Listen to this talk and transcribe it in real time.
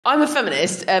I'm a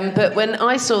feminist, but when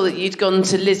I saw that you'd gone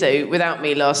to Lizzo without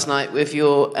me last night with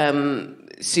your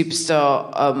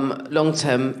superstar,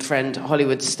 long-term friend,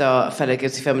 Hollywood star, fellow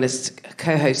Guilty Feminist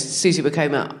co-host, Susie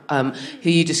Wokoma,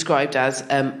 who you described as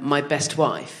my best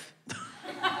wife,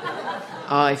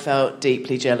 I felt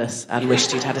deeply jealous and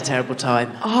wished you'd had a terrible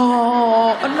time.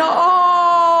 Oh,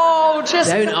 no!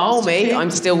 Just don't me. I'm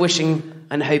still wishing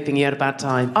and hoping you had a bad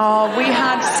time. Oh, we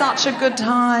had such a good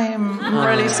time. I'm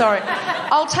really sorry.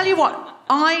 I'll tell you what,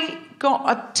 I got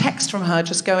a text from her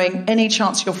just going, any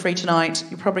chance you're free tonight?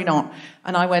 You're probably not.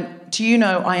 And I went, do you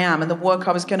know I am? And the work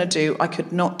I was going to do, I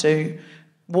could not do.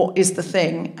 What is the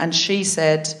thing? And she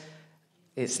said...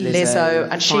 It's Lizzo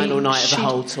and final night of the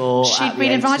whole tour. She'd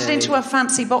been invited into a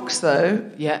fancy box, though.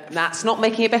 Yeah, that's not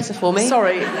making it better for me.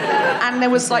 Sorry. And there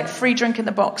was, like, free drink in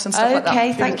the box and stuff like that.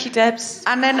 OK, thank you, Debs.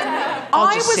 And then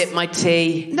I'll just sip my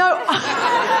tea. No,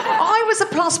 I was a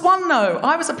 +1, though.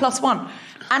 I was a +1.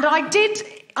 And I did...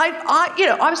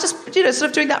 I was just, sort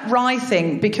of doing that wry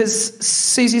thing because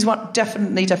Susie's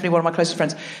definitely one of my closest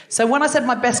friends. So when I said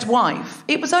my best wife,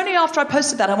 it was only after I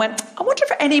posted that I went, I wonder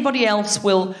if anybody else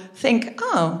will think,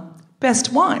 oh,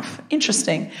 best wife,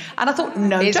 interesting. And I thought,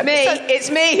 no, it's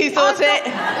me who thought it.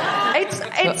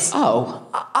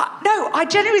 No, I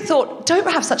genuinely thought,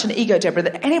 don't have such an ego, Deborah,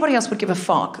 that anybody else would give a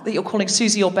fuck that you're calling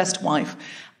Susie your best wife.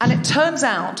 And it turns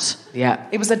out,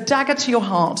 it was a dagger to your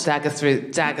heart. Dagger through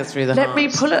the heart. Let me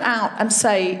pull it out and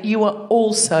say you are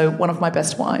also one of my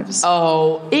best wives.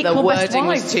 Oh, the wording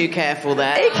was too careful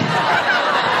there.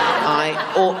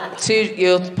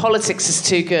 Your politics is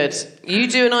too good. You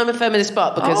do and I'm a feminist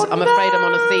butt because I'm afraid I'm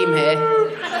on a theme here.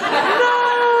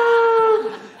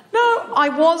 No, I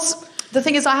was... The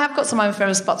thing is, I have got some I'm a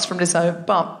feminist butts from Lizzo,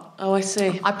 but... Oh, I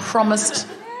see. I promised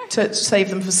to save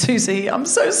them for Susie. I'm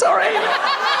so sorry.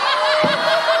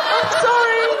 I'm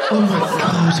sorry. Oh, my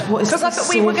God. What is this? Because I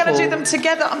thought we were going to do them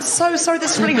together. I'm so sorry.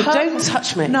 This really hurt. Don't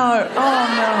touch me. No.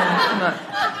 Oh, no.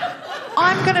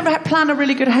 I'm going to plan a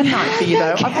really good hen night for you,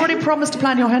 though. Okay. I've already promised to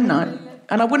plan your hen night.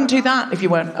 And I wouldn't do that if you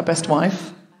weren't a best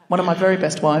wife. One of my very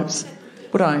best wives.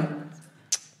 Would I?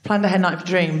 Planned a hen night for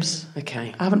dreams.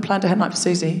 Okay. I haven't planned a hen night for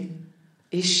Susie.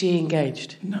 Is she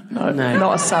engaged? No.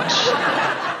 Not as such.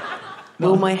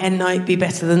 Will my hen night be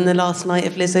better than the last night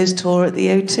of Lizzo's tour at the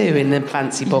O2 in the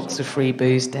fancy box of free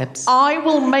booze, Debs? I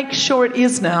will make sure it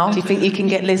is now. Do you think you can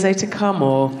get Lizzo to come,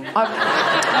 or...?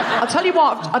 I'll tell you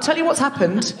what. I'll tell you what's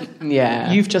happened.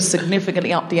 Yeah. You've just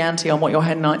significantly upped the ante on what your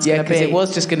hen night's going to be. Yeah, because it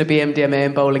was just going to be MDMA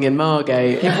and bowling in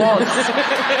Margate. It was. To be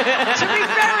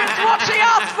fair, it's what she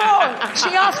asked for. She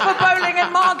asked for bowling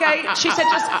in Margate. She said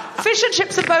just fish and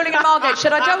chips and bowling in Margate. She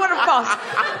said, I don't want to fuss.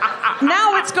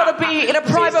 Now it's got to be in a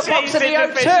private box at the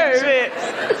O2.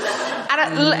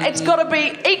 And it's got to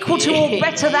be equal to or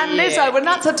better than Lizzo. And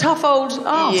that's a tough old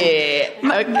ask. Yeah.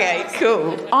 Okay,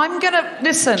 cool. I'm going to...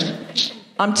 Listen...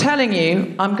 I'm telling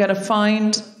you, I'm going to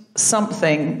find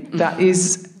something that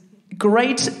is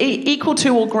great, equal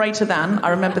to or greater than. I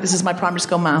remember this is my primary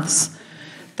school maths.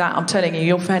 That I'm telling you,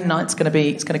 your fan night's going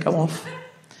to go off.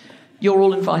 You're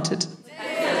all invited.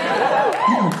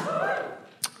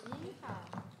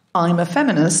 I'm a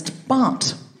feminist,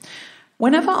 but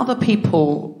whenever other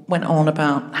people went on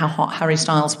about how hot Harry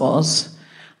Styles was,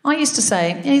 I used to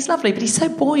say, yeah, he's lovely, but he's so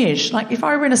boyish. Like, if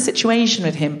I were in a situation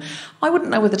with him, I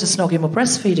wouldn't know whether to snog him or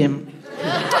breastfeed him.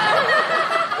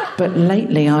 But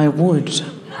lately I would.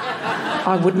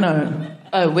 I would know.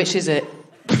 Oh, which is it?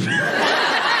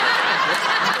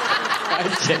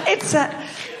 It's a...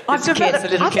 I've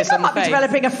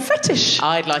developing a fetish.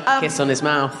 I'd like a kiss on his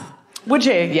mouth. Would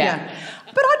you? Yeah.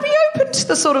 But I'd be open to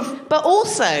the sort of... But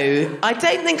also, I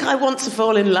don't think I want to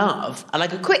fall in love. I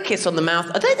like a quick kiss on the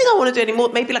mouth. I don't think I want to do any more.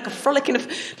 Maybe like a frolic in a...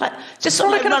 Like, just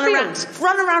sort of like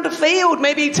run around a field.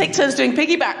 Maybe take turns doing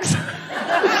piggybacks.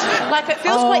 Like, it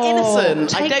feels quite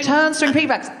innocent. Take turns doing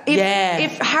piggybacks.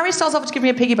 If Harry Styles offered to give me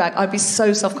a piggyback, I'd be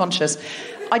so self-conscious.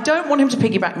 I don't want him to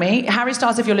piggyback me. Harry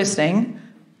Styles, if you're listening...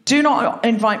 Do not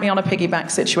invite me on a piggyback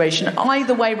situation.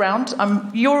 Either way round,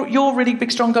 you're really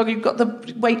big, strong dog. You've got the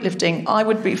weightlifting. I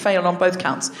would fail on both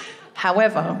counts.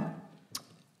 However,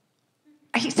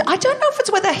 I don't know if it's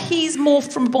whether he's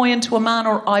morphed from a boy into a man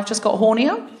or I've just got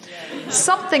hornier.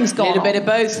 Something's gone on. A little bit of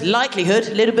both. Likelihood,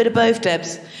 a little bit of both,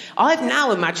 Debs. I'm now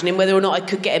imagining whether or not I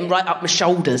could get him right up my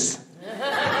shoulders.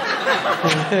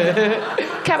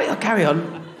 Carry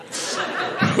on.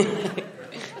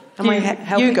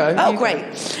 You go. Oh, great.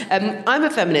 I'm a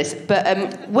feminist,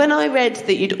 but when I read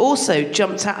that you'd also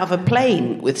jumped out of a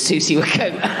plane with Susie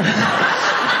Wokoma,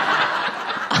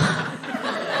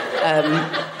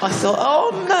 I thought,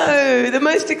 oh no, the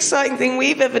most exciting thing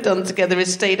we've ever done together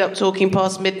is stayed up talking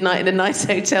past midnight in a nice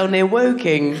hotel near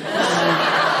Woking.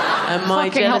 And my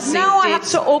jealousy now I have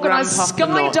to organise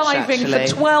skydiving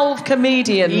for 12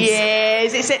 comedians.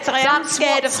 Yes, except I am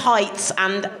scared of heights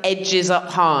and edges up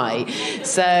high.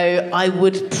 So I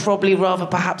would probably rather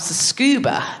perhaps a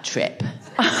scuba trip.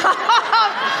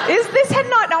 Is this head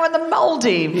night now in the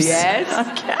Maldives? Yes.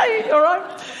 Okay, all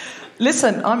right.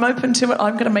 Listen, I'm open to it.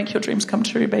 I'm going to make your dreams come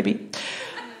true, baby.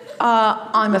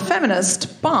 I'm a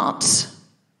feminist, but...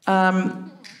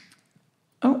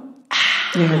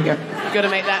 Here we go. You've got to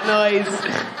make that noise.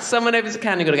 Someone opens a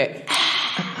can, you've got to go...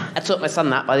 I taught my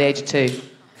son that by the age of 2.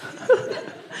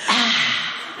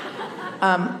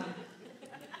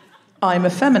 I'm a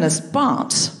feminist,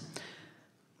 but...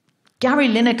 Gary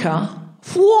Lineker...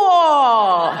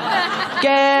 Whoa!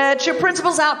 Get your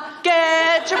principles out.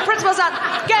 Get your principles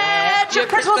out. Get your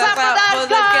principles out for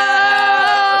the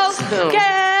girls.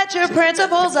 Get your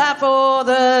principles out for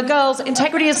the girls.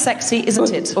 Integrity is sexy,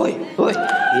 isn't it?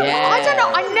 Yeah. I don't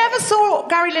know. I never saw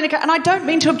Gary Lineker, and I don't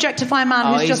mean to objectify a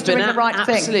man who's just doing the right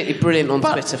thing. Absolutely brilliant on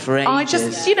Twitter for ages. I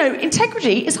just,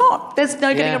 integrity is hot. There's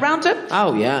no getting around it.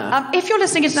 Oh, yeah. If you're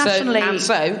listening internationally...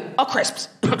 crisps.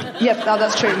 Yeah,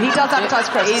 that's true. He does advertise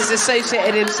crisps. He's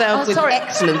associated himself with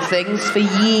excellent things for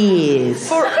years.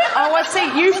 I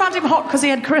see. You found him hot because he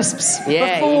had crisps.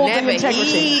 Yeah, before the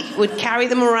integrity. He would carry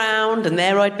them around, and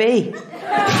there I'd be.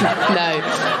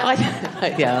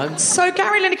 So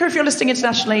Gary Lineker, if you're listening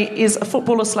internationally, is a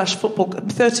footballer / football.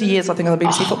 30 years, I think, on the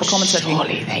BBC football commentator.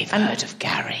 Surely they've heard of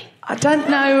Gary. I don't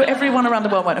know. Everyone around the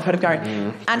world won't have heard of Gary.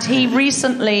 And he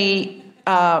recently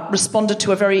responded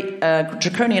to a very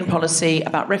draconian policy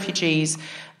about refugees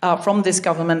from this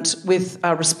government with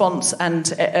a response, and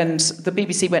the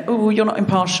BBC went, "Oh, you're not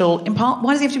impartial."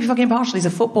 Why does he have to be fucking impartial? He's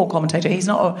a football commentator. He's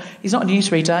not a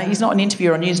newsreader. He's not an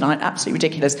interviewer on Newsnight. Absolutely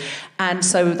ridiculous. And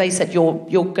so they said, "You're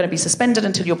going to be suspended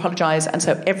until you apologise." And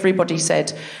so everybody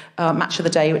said, Match of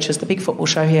the Day, which is the big football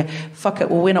show here, "Fuck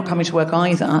it, well, we're not coming to work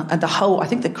either." And I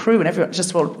think the crew and everyone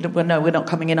just, well, no, we're not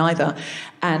coming in either.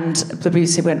 And the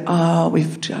BBC went, "Oh,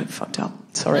 we've fucked up.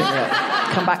 Sorry,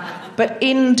 come back." But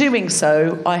in doing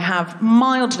so, I have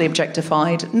mildly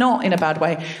objectified, not in a bad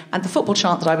way. And the football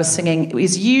chant that I was singing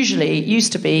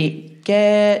used to be,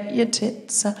 "Get your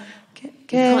tits out, you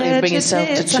can't even bring yourself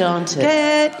to chant it.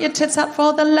 Get your tits out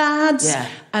for the lads." Yeah.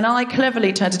 And I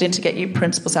cleverly turned it into "Get your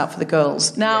principles out for the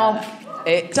girls." Now,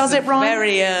 does it rhyme? It's a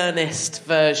very earnest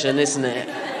version, isn't it?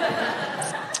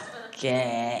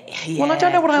 Well, I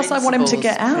don't know what else I want him to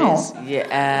get out.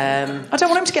 I don't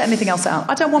want him to get anything else out.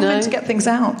 I don't want him to get things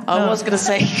out. I was going to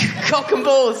say cock and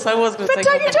balls. I was going to say.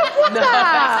 But you don't want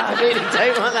that. I really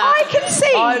don't want that. I can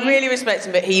see. I really respect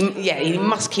him, but he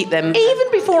must keep them.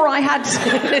 Even before I'd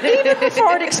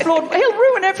explored, he'll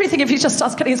ruin everything if he just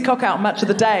starts getting his cock out on Match of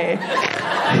the Day.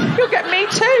 You'll get Me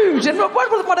Too.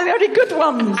 One of the only good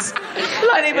ones.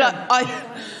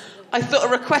 I thought a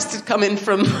request had come in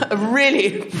from a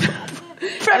really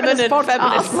feminist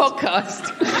podcast.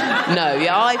 No,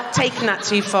 I've taken that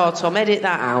too far, Tom. Edit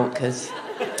that out, because...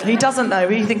 He doesn't know.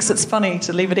 He thinks it's funny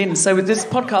to leave it in. So this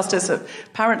podcast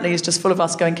apparently is just full of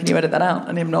us going, "Can you edit that out?"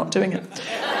 and him not doing it.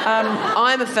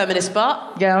 I'm a feminist,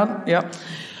 but... Yeah.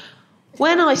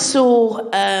 When I saw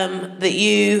that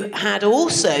you had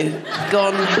also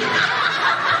gone...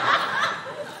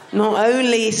 not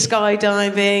only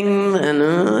skydiving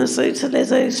and so to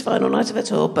Lizzo's final night of it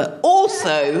all, but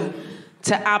also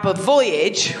to ABBA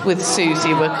Voyage with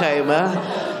Susie Wokoma,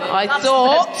 I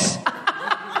thought...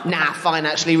 Nah, fine,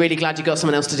 actually. Really glad you got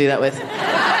someone else to do that with.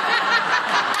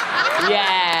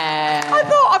 Yeah. I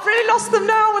thought, I've really lost them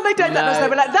now when they don't let us. They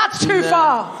were like, "That's too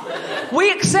far. We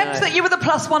accept that you were the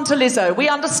 +1 to Lizzo. We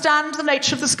understand the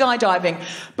nature of the skydiving.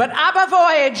 But ABBA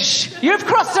Voyage, you've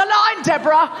crossed a line,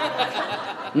 Deborah."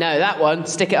 No, that one,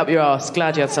 stick it up your arse.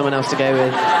 Glad you had someone else to go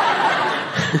with.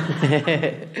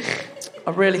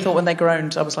 I really thought when they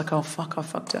groaned, I was like, "Oh, fuck, I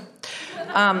fucked it."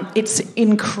 It's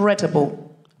incredible.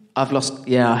 I have lost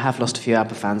a few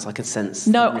ABBA fans, I could sense.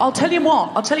 No, I'll tell you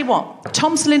what.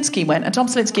 Tom Salinsky went, and Tom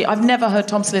Salinsky, I've never heard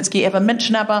Tom Salinsky ever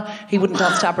mention ABBA. He wouldn't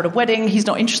dance to ABBA at a wedding. He's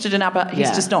not interested in ABBA. He's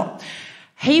just not.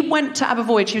 He went to ABBA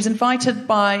Voyage. He was invited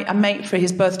by a mate for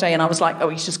his birthday, and I was like, "Oh,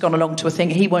 he's just gone along to a thing.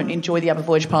 He won't enjoy the ABBA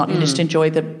Voyage part. He'll just enjoy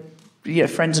the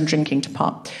friends and drinking to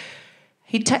part."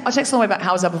 I texted on the way back,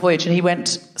 "How was ABBA Voyage?" And he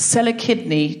went, "Sell a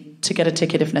kidney to get a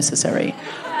ticket if necessary."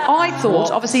 I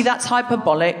thought, obviously, that's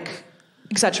hyperbolic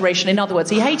exaggeration. In other words,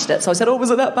 he hated it. So I said, "Oh,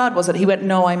 was it that bad, was it?" He went,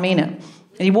 "No, I mean it." And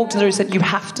he walked in there and said, "You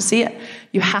have to see it.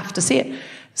 You have to see it."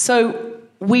 So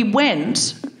we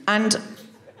went, and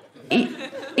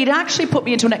it actually put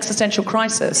me into an existential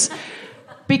crisis,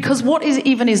 Because what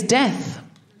is death?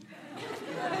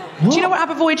 What? Do you know what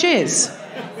ABBA Voyage is?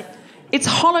 It's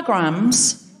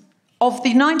holograms of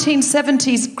the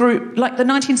 1970s group, like the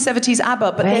 1970s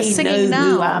ABBA, but they're singing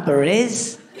now. Who ABBA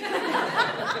is.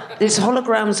 There's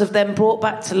holograms of them brought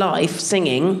back to life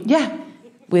singing. Yeah.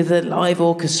 With a live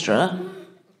orchestra.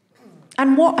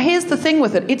 And here's the thing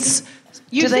with it. It's...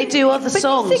 Do they do other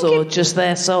songs or just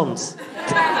their songs?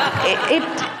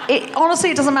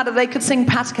 Honestly, it doesn't matter. They could sing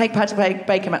Pat Cake,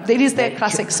 Bacon. It is their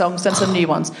classic songs and some new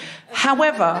ones.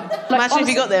 However... Imagine if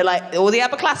you got there, like, all the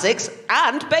ABBA classics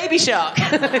and Baby Shark.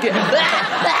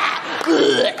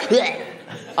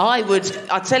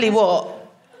 I'll tell you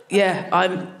what, yeah,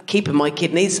 I'm keeping my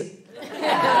kidneys.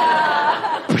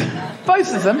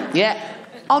 Both of them? Yeah.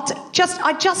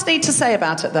 I just need to say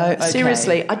about it, though. Okay.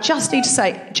 Seriously, I just need to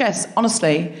say, Jess,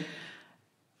 honestly,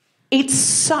 it's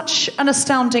such an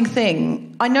astounding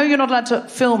thing. I know you're not allowed to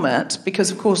film it,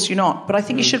 because, of course, you're not, but I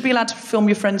think you should be allowed to film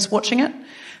your friends watching it.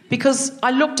 Because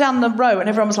I looked down the row and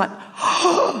everyone was like,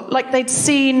 oh, like they'd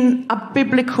seen a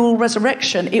biblical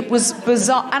resurrection. It was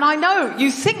bizarre. And I know, you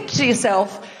think to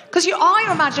yourself, because I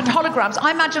imagined holograms,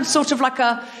 I imagined sort of like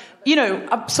a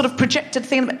sort of projected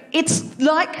thing. It's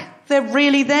like they're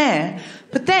really there.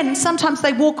 But then sometimes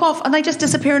they walk off and they just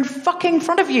disappear in fucking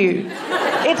front of you.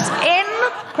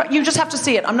 You just have to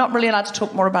see it. I'm not really allowed to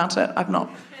talk more about it. I'm not.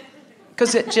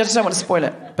 Because I just don't want to spoil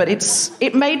it. But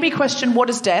it made me question what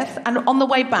is death. And on the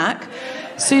way back,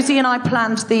 Susie and I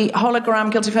planned the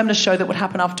hologram Guilty Feminist show that would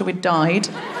happen after we'd died.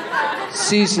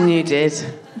 Susan, you did.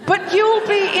 But you'll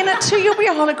be in it too. You'll be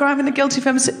a hologram in the Guilty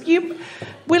Feminist.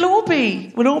 We'll all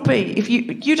be. If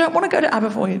you don't want to go to ABBA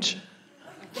Voyage.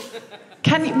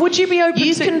 Would you be open to...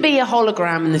 You can be a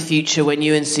hologram in the future when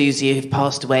you and Susie have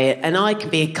passed away, and I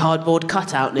can be a cardboard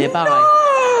cutout nearby. No!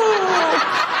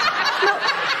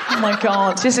 Oh my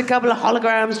God. Just a couple of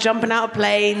holograms jumping out of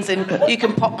planes, and you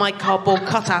can pop my cardboard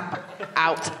cutout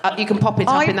out. You can pop it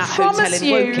up in that hotel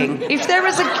in Woking. If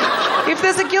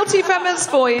there's a Guilty Feminist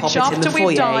Voyage after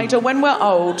we've died or when we're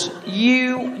old,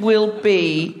 you will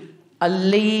be a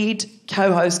lead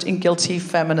co-host in Guilty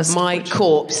Feminist. My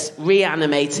corpse,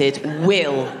 reanimated,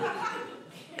 will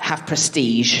have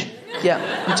prestige. Yeah,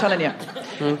 I'm telling you.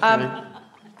 Okay.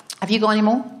 Have you got any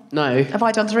more? No. Have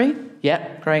I done 3?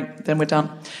 Yeah. Great, then we're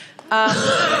done.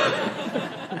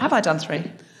 Have I done 3? I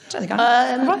don't think I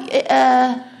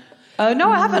have. Oh,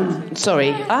 no, I haven't. Sorry.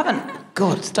 I haven't.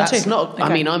 God, that's not... Okay. I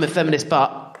mean, I'm a feminist,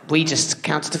 but we just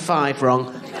counted to 5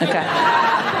 wrong. Okay.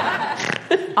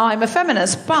 I'm a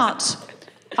feminist, but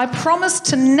I promise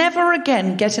to never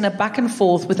again get in a back and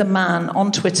forth with a man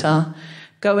on Twitter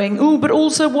going, "Ooh, but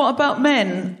also what about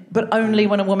men?" But only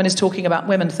when a woman is talking about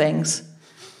women things.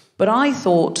 But I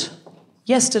thought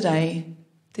yesterday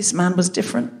this man was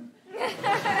different.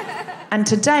 And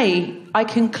today I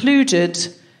concluded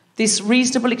this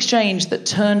reasonable exchange that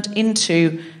turned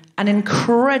into an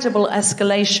incredible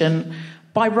escalation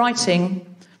by writing,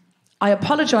 "I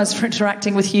apologise for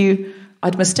interacting with you.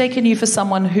 I'd mistaken you for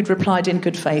someone who'd replied in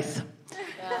good faith."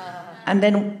 And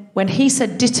then when he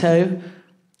said ditto,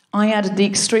 I added the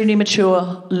extremely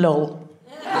mature lol.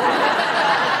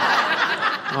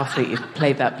 I think you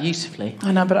played that beautifully.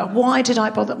 I know, but why did I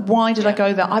bother? Why did I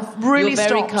go there? I've really stopped.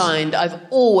 You're very stopped. kind. I've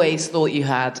always thought you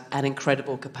had an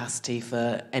incredible capacity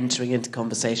for entering into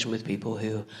conversation with people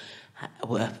who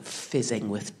were fizzing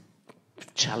with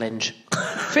challenge.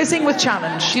 Fizzing with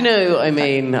challenge. You know, I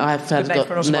mean, I've got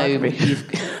no...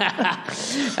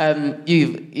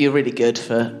 You're really good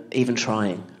for even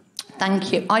trying.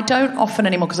 Thank you. I don't often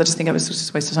anymore because I just think it was just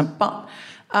a waste of time. But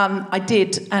I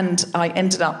did, and I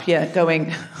ended up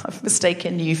going, I've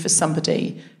mistaken you for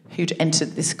somebody who'd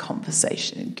entered this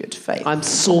conversation in good faith. I'm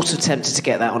sort of tempted to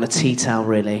get that on a tea towel,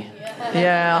 really.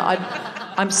 Yeah,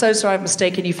 I'm so sorry I've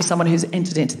mistaken you for someone who's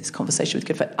entered into this conversation with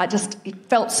good faith. It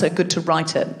felt so good to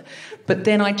write it. But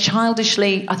then I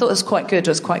childishly, I thought it was quite good.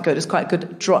 It was quite a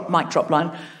good mic drop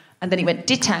line. And then he went,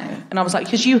 ditto. And I was like,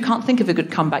 because you can't think of a good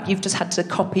comeback. You've just had to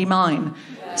copy mine.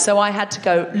 So I had to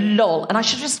go, lol. And I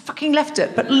should have just fucking left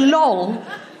it. But lol,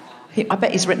 I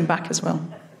bet he's written back as well.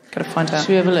 Got to find out. Should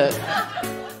we have a look?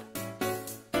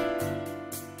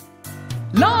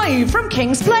 Live from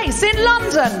King's Place in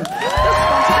London. The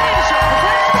Spontaneity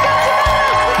Shop presents the Guilty Feminist with me,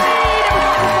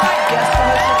 Deborah Frank, guest the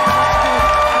host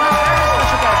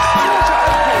of Fostekew, and our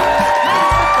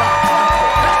very special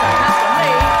guest,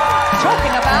 Oakley,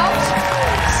 talking about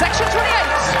Section 28.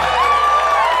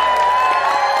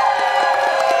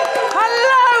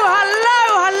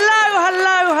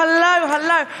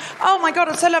 Hello. Oh my my God,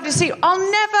 it's so lovely to see you.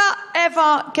 I'll never,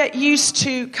 ever get used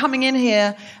to coming in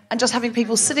here and just having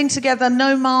people sitting together,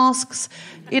 no masks.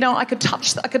 You know, I could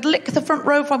lick the front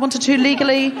row if I wanted to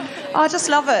legally. I just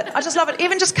love it. I just love it.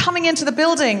 Even just coming into the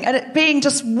building and it being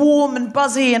just warm and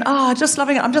buzzy and just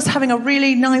loving it. I'm just having a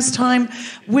really nice time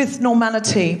with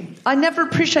normality. I never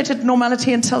appreciated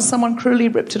normality until someone cruelly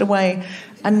ripped it away,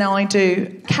 and now I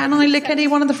do. Can I lick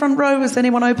anyone in the front row? Is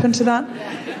anyone open to that?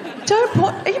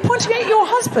 Are you pointing at your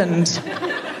husband?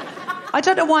 I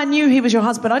don't know why I knew he was your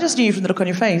husband. I just knew from the look on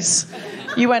your face.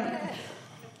 You went,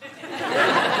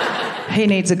 he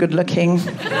needs a good licking,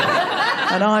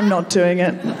 and I'm not doing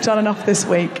it. I've done enough this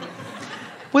week.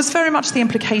 Was very much the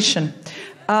implication.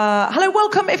 Hello,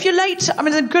 welcome. If you're late, I'm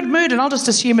in a good mood, and I'll just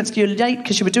assume it's you're late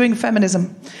because you were doing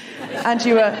feminism, and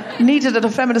you were needed at a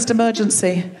feminist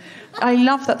emergency. I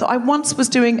love that. I once was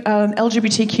doing an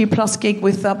LGBTQ plus gig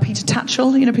with Peter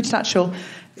Tatchell. You know Peter Tatchell,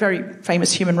 very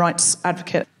famous human rights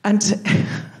advocate. And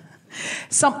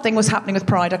something was happening with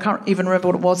Pride. I can't even remember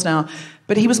what it was now.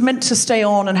 But he was meant to stay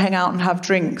on and hang out and have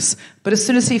drinks. But as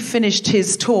soon as he finished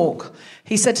his talk,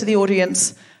 he said to the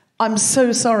audience, "I'm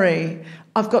so sorry.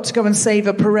 I've got to go and save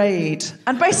a parade."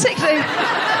 And basically,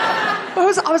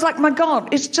 I was like, my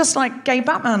God, it's just like gay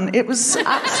Batman. It was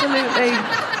absolutely...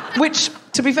 Which,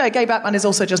 to be fair, gay Batman is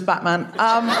also just Batman.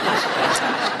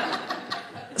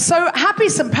 So, happy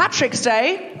St. Patrick's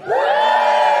Day.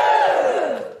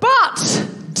 But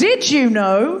did you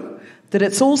know that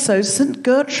it's also St.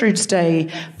 Gertrude's Day,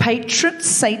 patron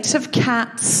saint of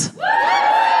cats?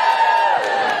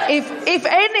 If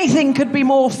anything could be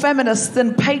more feminist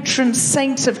than patron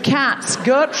saint of cats,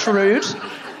 Gertrude,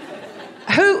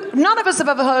 who none of us have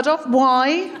ever heard of.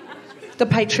 Why? The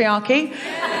patriarchy.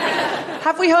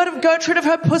 Have we heard of Gertrude of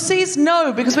her pussies?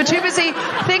 No, because we're too busy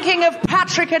thinking of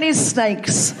Patrick and his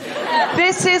snakes.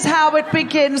 This is how it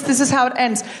begins, this is how it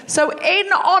ends. So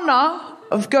in honour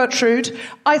of Gertrude,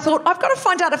 I thought, I've got to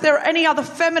find out if there are any other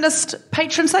feminist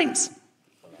patron saints.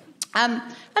 And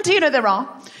do you know there are?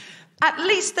 At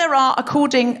least there are,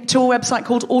 according to a website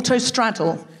called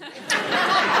Autostraddle.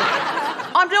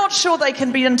 I'm not sure they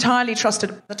can be entirely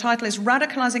trusted. The title is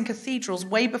Radicalising Cathedrals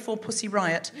Way Before Pussy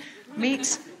Riot.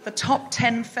 Meet the top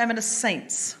 10 feminist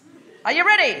saints. Are you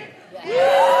ready?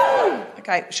 Yeah.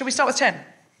 Okay, shall we start with 10?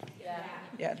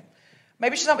 Yeah.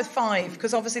 Maybe we should start with 5,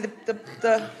 because obviously it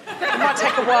might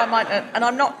take a while, mightn't it? And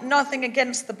I'm nothing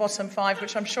against the bottom 5,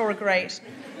 which I'm sure are great.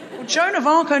 Well, Joan of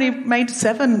Arc only made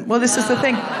 7. Well, this is the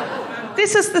thing.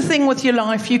 This is the thing with your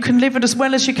life. You can live it as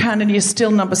well as you can, and you're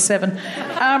still number 7.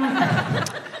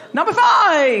 Number 5.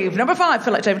 I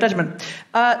feel like David Letterman.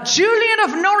 Julian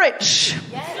of Norwich.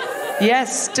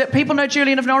 Yes. Do people know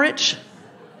Julian of Norwich?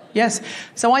 Yes.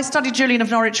 So I studied Julian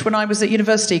of Norwich when I was at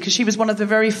university, because she was one of the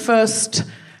very first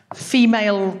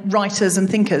female writers and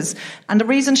thinkers. And the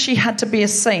reason she had to be a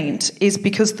saint is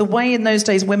because the way in those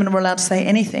days women were allowed to say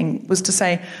anything was to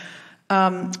say,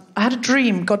 I had a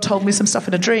dream, God told me some stuff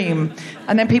in a dream.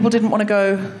 And then people didn't want to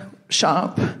go, shut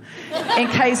up, in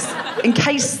case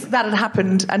that had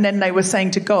happened, and then they were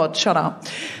saying to God, shut up.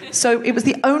 So it was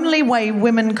the only way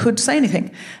women could say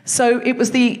anything. So it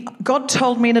was the God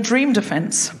told me in a dream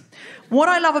defence. What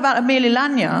I love about Amelia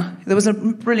Lanya, there was a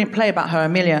brilliant play about her,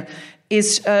 Amelia,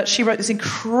 is she wrote this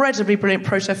incredibly brilliant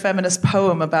proto-feminist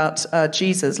poem about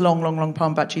Jesus, long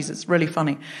poem about Jesus, really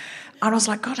funny. And I was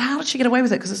like, God, how did she get away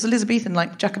with it? Because it's Elizabethan,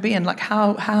 like Jacobean, like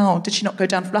how did she not go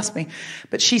down for blasphemy?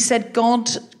 But she said God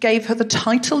gave her the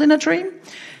title in a dream.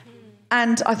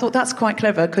 And I thought that's quite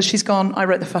clever, because she's gone, I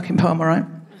wrote the fucking poem, all right?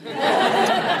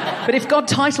 But if God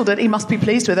titled it, he must be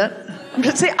pleased with it.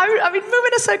 I mean,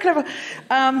 women are so clever.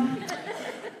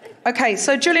 Okay,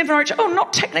 so Julian of Norwich,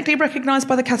 not technically recognised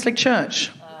by the Catholic Church.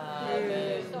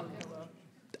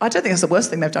 I don't think that's the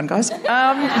worst thing they've done, guys.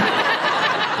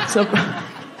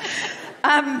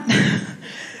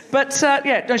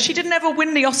 No, she didn't ever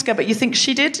win the Oscar, but you think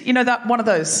she did? You know, that one of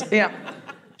those. Yeah.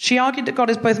 She argued that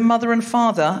God is both mother and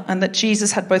father, and that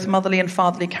Jesus had both motherly and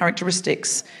fatherly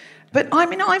characteristics. But, I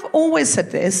mean, I've always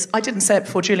said this. I didn't say it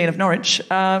before Julian of Norwich,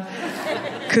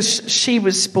 because she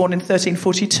was born in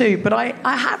 1342. But I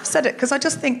have said it, because I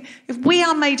just think if we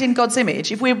are made in God's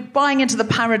image, if we're buying into the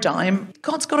paradigm,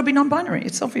 God's got to be non-binary.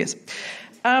 It's obvious.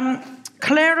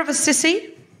 Clare of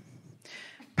Assisi,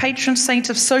 patron saint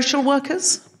of social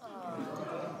workers.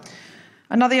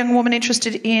 Another young woman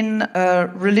interested in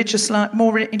religious life,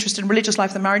 more interested in religious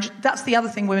life than marriage. That's the other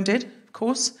thing women did, of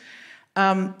course.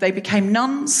 They became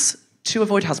nuns to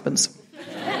avoid husbands.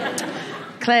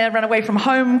 Claire ran away from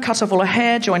home, cut off all her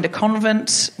hair, joined a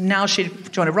convent. Now she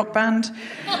joined a rock band.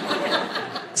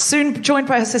 Soon joined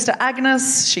by her sister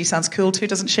Agnes. She sounds cool too,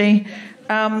 doesn't she?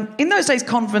 In those days,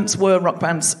 convents were rock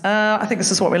bands. I think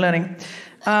this is what we're learning.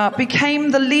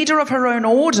 Became the leader of her own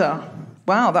order.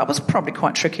 Wow, that was probably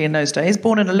quite tricky in those days.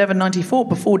 Born in 1194,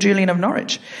 before Julian of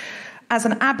Norwich. As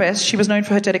an abbess, she was known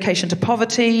for her dedication to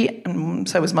poverty, and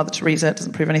so was Mother Teresa. It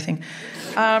doesn't prove anything.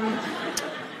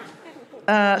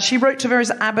 She wrote to various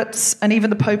abbots and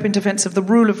even the Pope in defence of the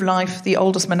rule of life, the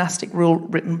oldest monastic rule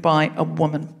written by a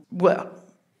woman. Well,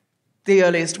 the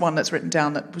earliest one that's written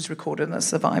down that was recorded and that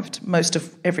survived. Most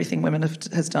of everything women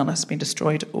has done has been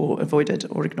destroyed or avoided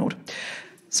or ignored.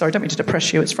 Sorry, don't mean to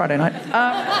depress you. It's Friday night. It's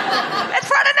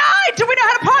Friday night! Do we know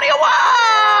how to party or what?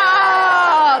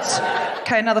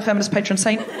 Okay, another feminist patron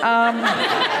saint.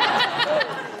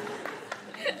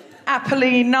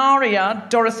 Apollinaria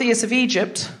Dorotheus of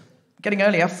Egypt, getting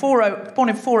earlier, born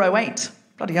in 408.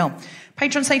 Bloody hell.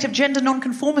 Patron saint of gender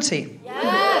non-conformity.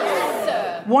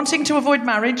 Yes! Wanting to avoid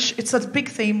marriage. It's a big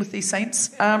theme with these saints.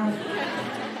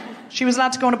 She was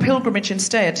allowed to go on a pilgrimage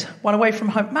instead, while away from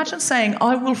home. Imagine saying,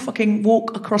 I will fucking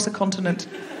walk across a continent.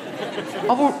 I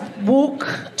will walk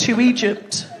to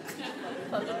Egypt.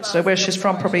 So where she's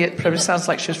from, it probably sounds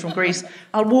like she's from Greece.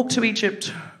 I'll walk to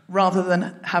Egypt rather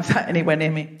than have that anywhere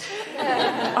near me.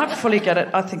 I fully get it.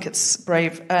 I think it's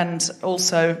brave and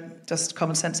also just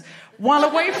common sense. While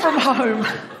away from home,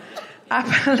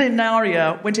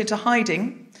 Apollinaria went into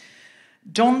hiding,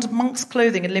 donned monk's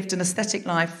clothing and lived an ascetic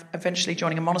life, eventually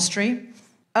joining a monastery.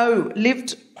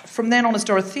 Lived from then on as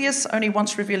Dorotheus, only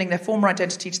once revealing their former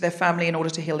identity to their family in order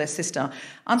to heal their sister.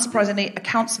 Unsurprisingly,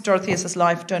 accounts of Dorotheus'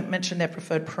 life don't mention their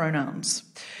preferred pronouns.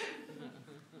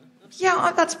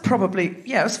 Yeah, that's probably...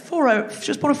 Yeah, it was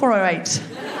she was born in 408.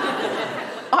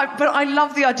 But I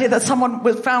love the idea that someone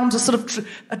found a sort of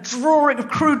a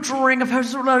crude drawing of her,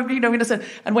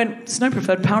 and went, there's no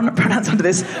preferred pronouns under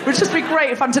this. It would just be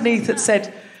great if underneath it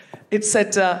said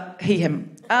he,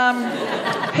 him.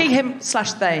 He, him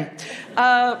 / they.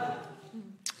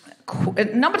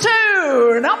 Number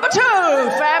two,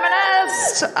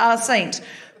 feminist saint.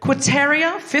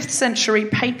 Quateria, 5th century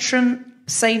patron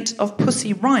saint of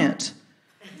Pussy Riot.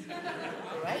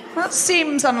 That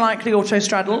seems unlikely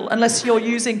autostraddle, unless you're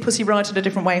using Pussy Riot in a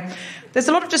different way. There's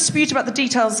a lot of dispute about the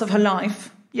details of her life.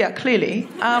 Yeah, clearly.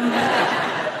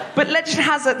 But legend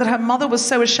has it that her mother was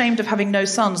so ashamed of having no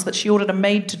sons that she ordered a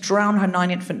maid to drown her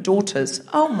 9 infant daughters.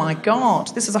 Oh, my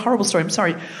God. This is a horrible story. I'm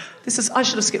sorry. I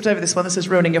should have skipped over this one. This is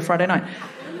ruining your Friday night.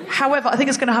 However, I think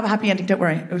it's going to have a happy ending, don't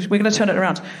worry. We're going to turn it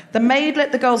around. The maid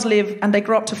let the girls live, and they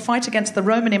grew up to fight against the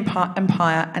Roman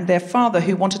Empire and their father,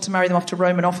 who wanted to marry them off to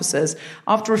Roman officers.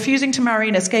 After refusing to marry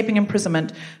and escaping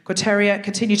imprisonment, Quateria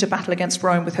continued to battle against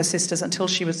Rome with her sisters until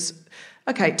she was...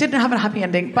 Okay, didn't have a happy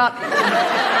ending, but...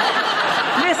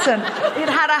 Listen, it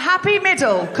had a happy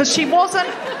middle, because she wasn't...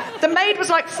 The maid was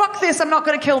like, fuck this, I'm not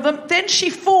going to kill them. Then she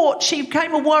fought, she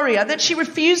became a warrior. Then she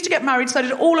refused to get married, so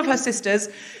did all of her sisters.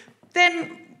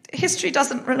 Then... History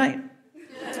doesn't relate.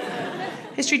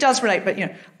 History does relate, but,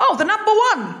 Oh, the number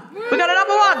one. We got a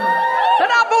number one. The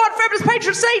number one feminist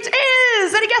patron saint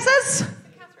is... Any guesses?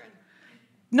 Catherine.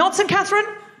 Not St. Catherine.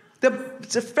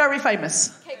 It's very famous.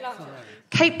 Kate Blanchett.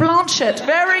 Kate Blanchett.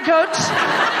 Very good.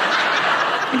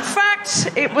 In fact,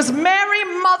 it was Mary,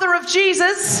 mother of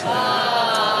Jesus.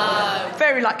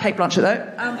 Very like Kate Blanchett, though.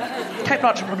 Kate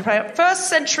Blanchett probably play it. 1st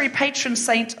century patron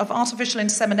saint of artificial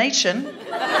insemination.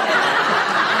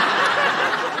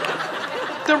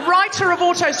 The writer of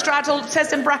Autostraddle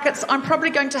says in brackets, I'm probably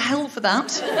going to hell for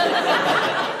that.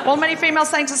 While many female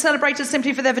saints are celebrated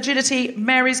simply for their virginity,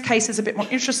 Mary's case is a bit more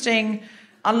interesting.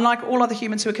 Unlike all other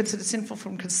humans who are considered sinful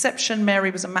from conception,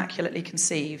 Mary was immaculately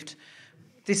conceived.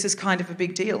 This is kind of a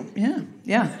big deal.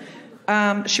 Yeah.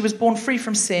 She was born free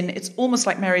from sin. It's almost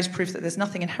like Mary's proof that there's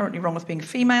nothing inherently wrong with being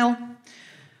female.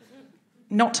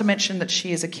 Not to mention that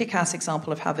she is a kick-ass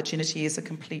example of how virginity is a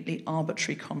completely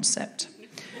arbitrary concept.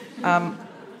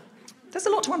 There's a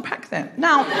lot to unpack there.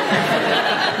 Now,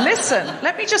 listen,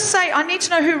 let me just say, I need to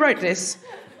know who wrote this,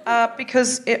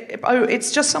 because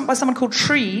it's just by someone called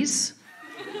Trees.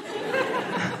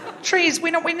 Trees,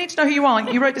 we need to know who you are.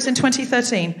 You wrote this in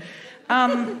 2013.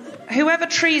 Whoever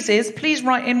Trees is, please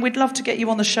write in. We'd love to get you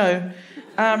on the show.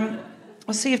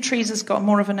 I'll see if Trees has got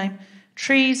more of a name.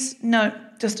 Trees, no,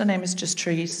 just her name is just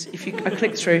Trees, if I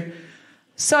click through.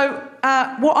 So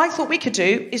what I thought we could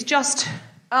do is just...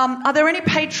 are there any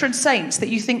patron saints that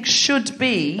you think should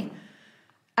be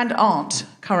and aren't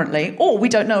currently? Or we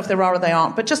don't know if there are or they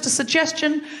aren't, but just a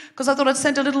suggestion, because I thought I'd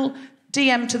send a little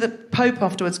DM to the Pope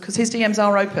afterwards, because his DMs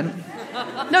are open.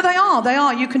 No, they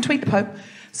are. You can tweet the Pope.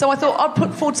 So I thought I'd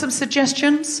put forward some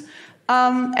suggestions.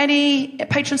 Any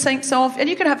patron saints of, and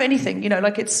you can have anything,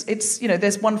 like it's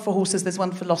there's one for horses, there's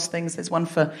one for lost things, there's one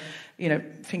for,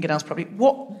 fingernails probably.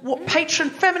 What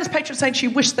feminist patron saints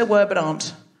you wish there were but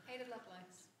aren't? Ada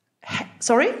Lovelace.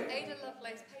 Sorry? Ada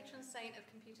Lovelace, patron saint of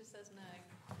Computer Says No.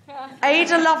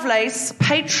 Ada Lovelace,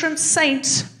 patron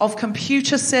saint of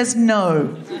Computer Says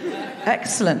No.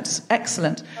 Excellent. Same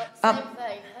thing,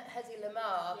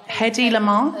 Hedy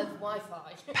Lamar. Of Wi-Fi.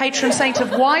 Patron saint of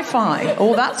Wi-Fi.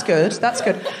 Oh, that's good.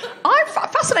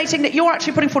 Fascinating that you're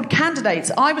actually putting forward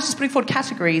candidates. I was just putting forward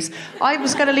categories. I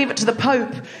was going to leave it to the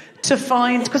Pope to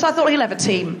find, because I thought he'll have a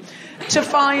team, to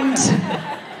find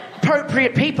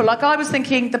appropriate people. Like I was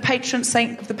thinking the patron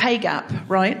saint of the pay gap,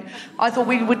 right? I thought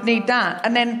we would need that.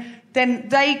 And then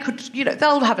they could,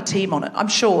 they'll have a team on it, I'm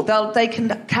sure. They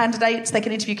can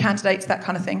interview candidates, that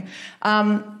kind of thing.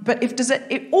 But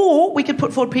or we could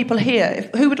put forward people here.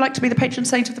 Who would like to be the patron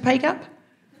saint of the pay gap?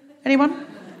 Anyone?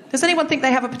 Does anyone think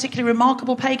they have a particularly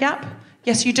remarkable pay gap?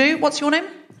 Yes, you do. What's your name?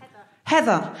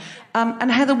 Heather.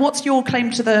 And Heather, what's your claim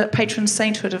to the patron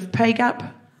sainthood of pay gap?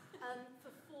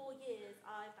 For 4 years,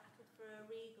 I battled for a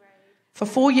regrade. For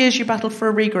 4 years, you battled for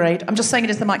a regrade. I'm just saying it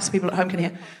into the mic so people at home can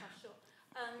hear.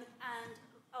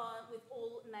 With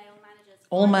all male managers.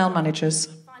 All male managers.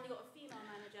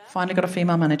 Finally got a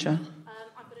female manager.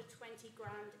 I've got a 20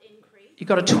 grand increase. You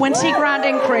got a 20 grand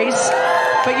increase,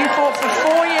 but you fought for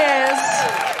 4 years.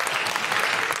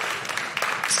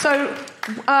 So,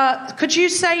 could you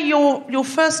say your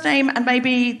first name and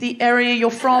maybe the area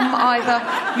you're from, either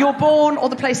you're born or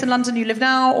the place in London you live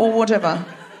now, or whatever?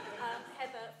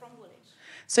 Heather from Woolwich.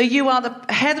 So you are the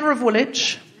Heather of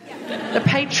Woolwich, the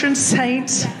patron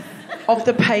saint of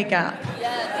the pay gap.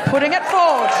 Putting it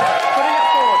forward.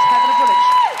 Heather of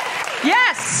Woolwich.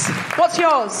 Yes! What's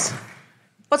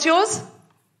yours?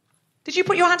 Did you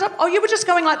put your hand up? Oh, you were just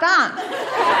going like that.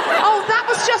 Oh, that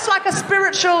was just like a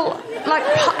spiritual,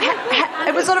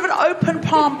 it was sort of an open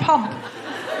palm pump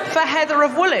for Heather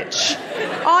of Woolwich.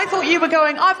 I thought you were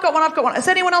going, I've got one. Has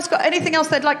anyone else got anything else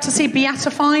they'd like to see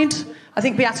beatified? I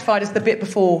think beatified is the bit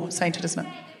before sainthood, isn't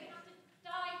it?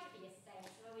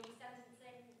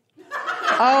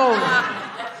 Oh.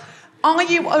 Are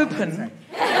you open?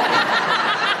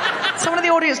 Someone in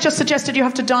the audience just suggested you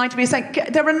have to die to be a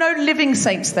saint. There are no living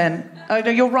saints then. Oh,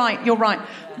 no, you're right.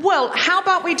 Well, how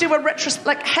about we do a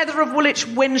like Heather of Woolwich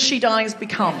when she dies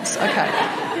becomes. Okay.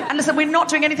 And listen, we're not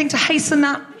doing anything to hasten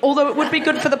that, although it would be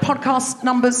good for the podcast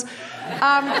numbers.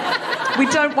 We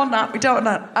don't want that.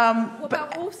 What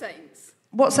about All Saints?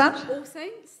 What's that? All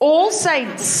Saints? All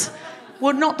Saints.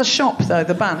 Well, not the shop, though,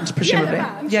 the band, presumably.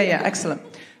 Yeah, the band. Yeah, excellent.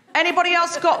 Anybody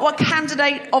else got what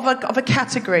candidate of a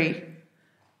category?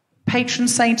 Patron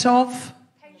saint of?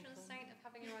 Patron saint of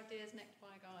having your ideas nicked by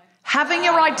a guy. Having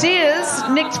your ideas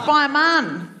nicked by a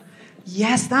man.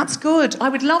 Yes, that's good. I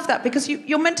would love that, because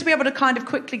you're meant to be able to kind of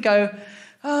quickly go,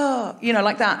 oh,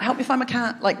 like that. Help me find my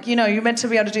cat. You're meant to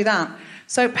be able to do that.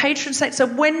 So patron saint. So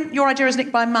when your idea is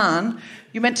nicked by a man,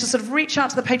 you're meant to sort of reach out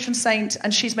to the patron saint,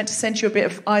 and she's meant to send you a bit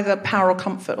of either power or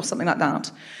comfort or something like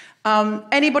that.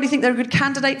 Anybody think they're a good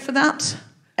candidate for that?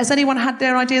 Has anyone had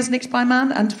their ideas nicked by a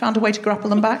man and found a way to grapple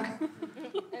them back?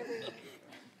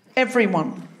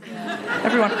 Everyone.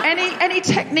 Everyone. Any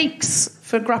techniques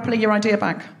for grappling your idea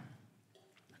back?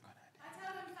 I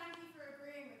tell them thank you for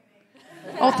agreeing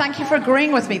with me. Oh, thank you for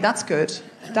agreeing with me. That's good.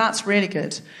 That's really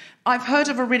good. I've heard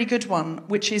of a really good one,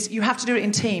 which is you have to do it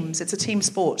in teams. It's a team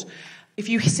sport. If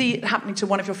you see it happening to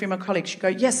one of your female colleagues, you go,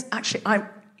 yes, actually,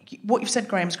 what you've said,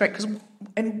 Graham, is great.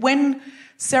 And when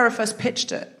Sarah first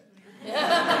pitched it,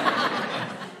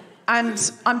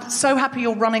 and I'm so happy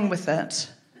you're running with it.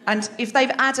 And if they've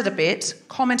added a bit,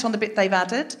 comment on the bit they've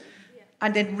added,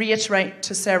 and then reiterate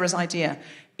to Sarah's idea.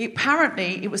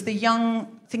 Apparently, it was the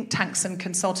young think tanks and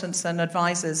consultants and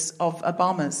advisors of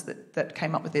Obama's that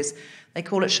came up with this. They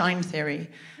call it shine theory.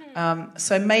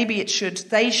 So maybe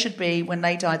they should be, when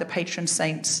they die, the patron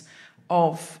saints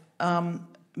of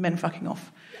men fucking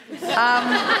off.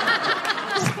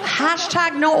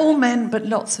 Hashtag not all men, but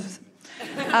lots of them.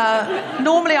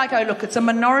 Normally I go, look, it's a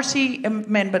minority of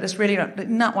men, but it's really not.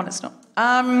 In that one, it's not.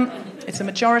 It's a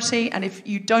majority, and if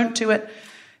you don't do it,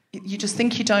 you just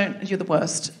think you don't, you're the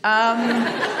worst.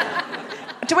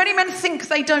 Do any men think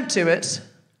they don't do it?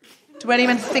 Do any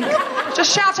men think...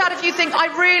 Just shout out if you think,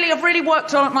 I've really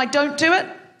worked on it and I don't do it.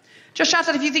 Just shout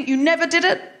out if you think you never did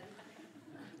it.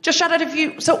 Just shout out if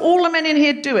you... So all the men in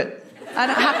here do it.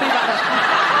 And I'm happy about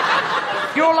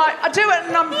that. You're all like, I do it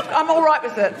and I'm all right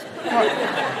with it. Right.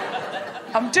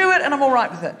 I'm do it and I'm all right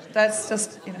with it. That's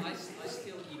just,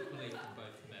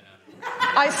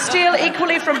 I steal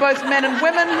equally from both men and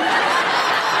women.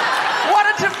 What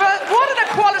an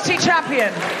equality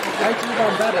champion.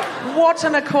 What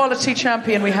an equality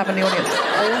champion we have in the audience.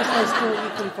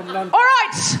 All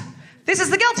right. This is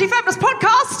the Guilty Feminist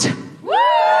Podcast. Woo!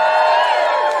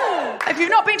 If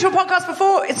you've not been to a podcast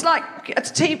before, it's like a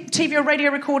TV or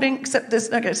radio recording, except it's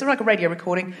like a radio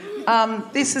recording.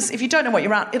 This is, if you don't know what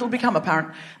you're at, it'll become apparent.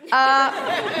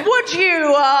 Would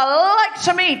you like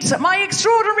to meet my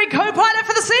extraordinary co-pilot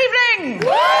for this evening?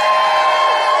 Woo!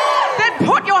 Then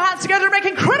put your hands together and make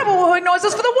incredible wooing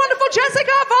noises for the wonderful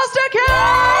Jessica Fostekew!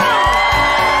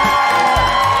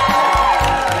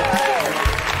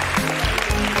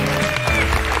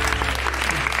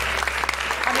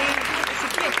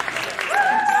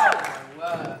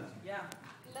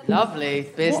 Lovely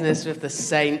business with the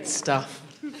saint stuff.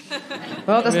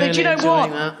 Well, really do you know what?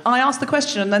 That. I asked the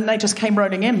question and then they just came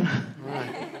rolling in.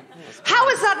 Right. How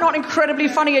is that not incredibly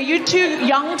funny? Are you too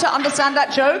young to understand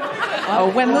that joke?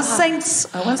 When the saints...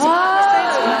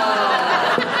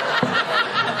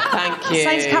 Thank you.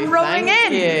 Saints come rolling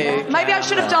in. Maybe I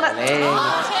should have done it.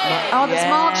 Oh, there's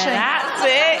marching. That's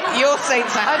it. Your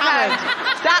saints are hammered.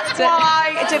 That's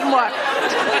why it didn't work.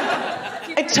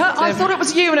 I thought it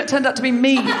was you and it turned out to be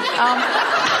me. But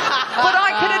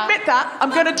I can admit that. I'm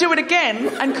going to do it again.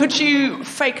 And could you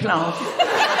fake laugh?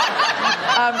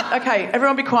 Okay,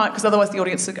 everyone be quiet because otherwise the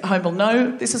audience at home will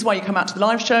know. This is why you come out to the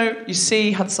live show. You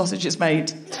see how the sausage is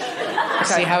made. Okay.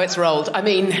 See how it's rolled. I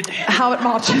mean... how it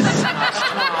marches.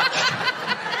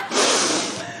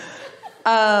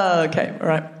 Okay, all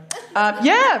right.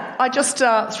 I just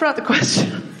threw out the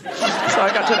question. Sorry,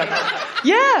 I got to that.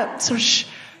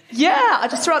 I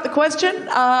just threw out the question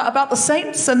about the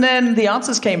saints, and then the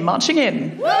answers came marching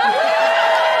in.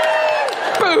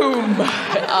 Boom!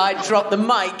 I'd drop the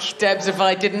mic, Debs, if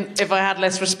I had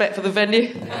less respect for the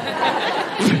venue.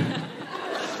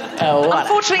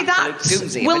 Unfortunately, that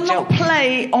will not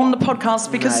play on the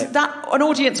podcast because an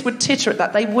audience would titter at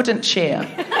that. They wouldn't cheer.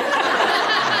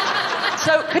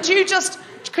 So could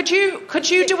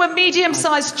you do a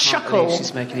medium-sized chuckle?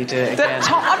 She's making you do it again.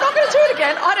 I'm not going to do it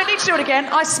again. I don't need to do it again.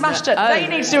 I smashed it. They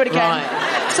need to do it again.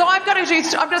 Right. So I'm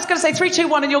just going to say 3, 2,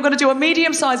 1, and you're going to do a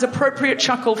medium-sized appropriate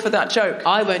chuckle for that joke.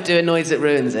 I won't do a noise that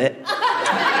ruins it.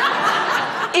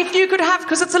 If you could have,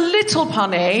 because it's a little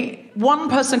punny, one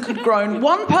person could groan.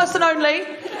 One person only.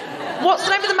 What's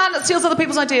the name of the man that steals other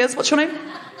people's ideas? What's your name?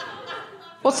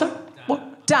 What's that?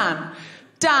 What? Dan.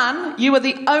 Dan, you are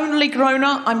the only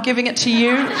groaner. I'm giving it to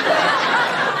you.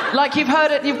 Like you've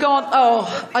heard it and you've gone,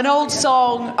 an old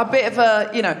song, a bit of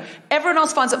a, everyone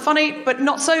else finds it funny, but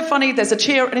not so funny. There's a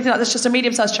cheer, anything like this, just a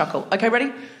medium-sized chuckle. Okay,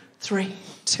 ready? 3,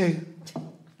 2.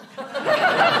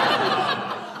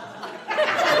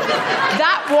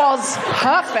 That was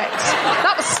perfect.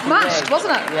 That was smashed,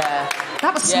 wasn't it? Yeah.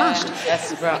 That was smashed.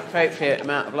 That's the appropriate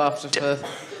amount of laughter for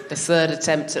the third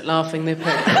attempt at laughing the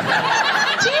opponent.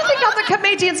 Do you think other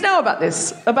comedians know about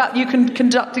this? About you can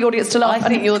conduct the audience to laugh? I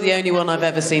think you're the only one I've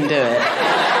ever seen do it.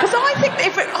 Because I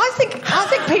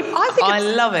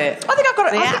love it. I think I've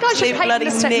got it. I think I should bloody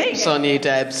this technique. nips on you,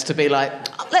 Debs, to be like,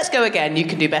 let's go again. You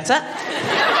can do better.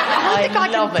 I think I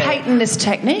can patent this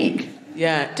technique.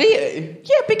 Yeah. Do you?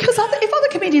 Yeah, because if other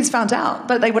comedians found out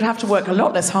that they would have to work a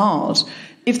lot less hard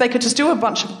if they could just do a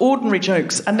bunch of ordinary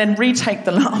jokes and then retake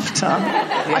the laughter.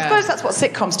 Yeah. I suppose that's what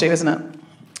sitcoms do, isn't it?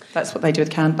 That's what they do with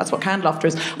that's what canned laughter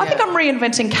is. I think I'm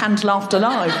reinventing canned laughter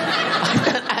live.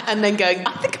 And then going,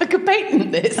 I think I could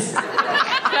patent this.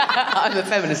 I'm a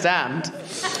feminist and.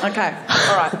 Okay,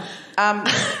 all right.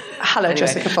 Hello, anyway.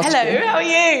 Jessica Fostekew. Hello, how are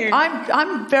you?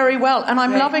 I'm very well, and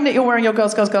I'm loving that you're wearing your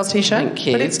Girls, Girls, Girls t-shirt. Thank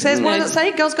you. But it says, what does it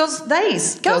say? Girls, Girls,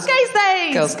 Theys. Girls, Gays,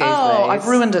 Theys. Girls, Gays, Theys. I've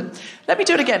ruined it. Let me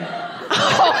do it again.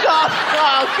 Oh, God.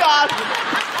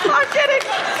 I'm kidding.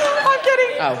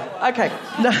 Oh. Okay.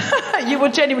 You were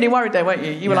genuinely worried there, weren't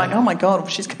you? You were like, oh, my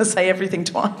God, she's going to say everything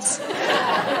twice.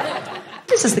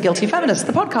 This is The Guilty Feminist,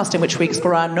 the podcast in which we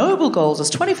explore our noble goals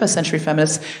as 21st century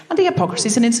feminists and the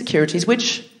hypocrisies and insecurities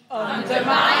which...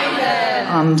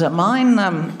 Undermine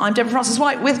them. I'm Deborah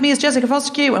Frances-White. With me is Jessica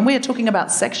Fostekew, and we are talking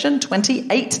about Section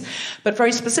 28, but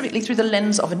very specifically through the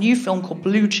lens of a new film called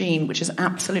Blue Jean, which is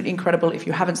absolutely incredible. If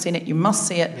you haven't seen it, you must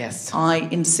see it. Yes. I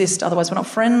insist, otherwise we're not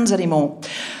friends anymore.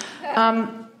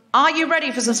 Are you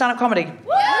ready for some stand-up comedy?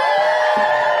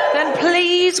 Then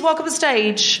please welcome to the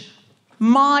stage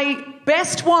my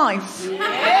best wife, the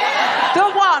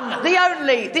one, the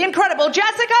only, the incredible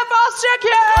Jessica Fostekew!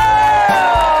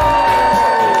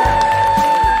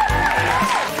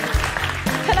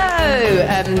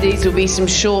 Hello. These will be some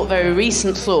short, very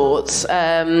recent thoughts.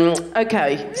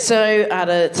 Okay, so I had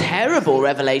a terrible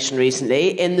revelation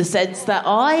recently in the sense that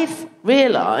I've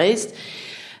realised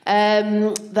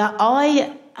that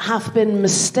I have been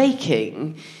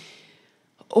mistaking...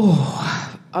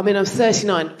 I'm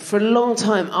 39. For a long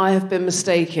time, I have been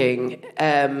mistaking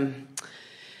the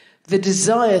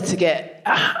desire to get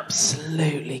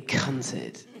absolutely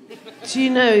cunted. Do you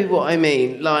know what I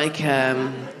mean? Like,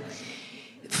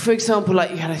 for example,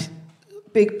 like you had a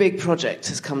big project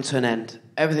has come to an end.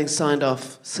 Everything's signed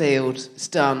off, sealed, it's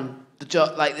done. The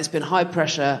job, like, there's been high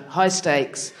pressure, high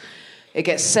stakes. It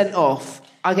gets sent off.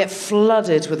 I get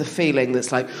flooded with a feeling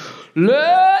that's like,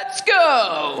 let's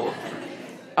go!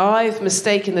 I've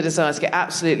mistaken the desire to get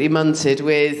absolutely munted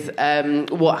with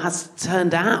what has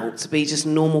turned out to be just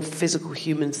normal physical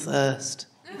human thirst.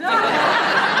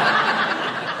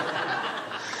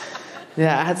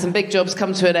 Yeah, I had some big jobs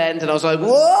come to an end, and I was like, whoa,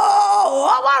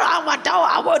 I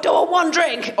want to do one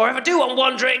drink. Or if I do want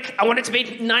one drink, I want it to be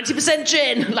 90%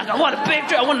 gin. Like, I want a big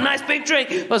drink, I want a nice big drink.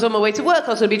 I was on my way to work, I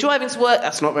was going to be driving to work.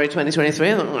 That's not very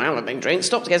 2023. I don't want a big drink.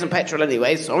 Stopped to get some petrol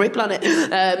anyway. Sorry, planet.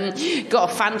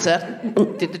 Got a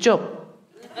Fanta. Did the job.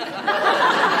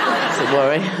 Don't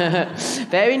worry.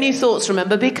 Very new thoughts,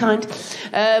 remember, be kind.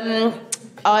 I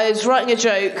was writing a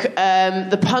joke,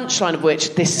 the punchline of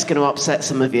which, this is going to upset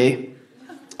some of you.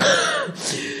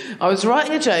 I was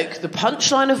writing a joke, the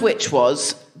punchline of which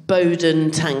was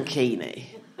Bowden Tankini.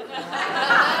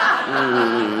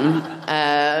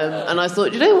 And I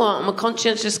thought, you know what, I'm a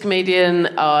conscientious comedian,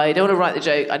 I don't want to write the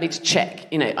joke, I need to check,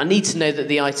 I need to know that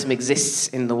the item exists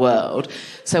in the world.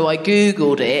 So I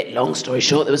Googled it, long story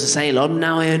short, there was a sale on,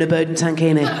 now I own a Bowden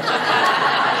Tankini.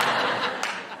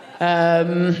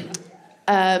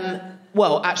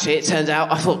 Well, actually, it turned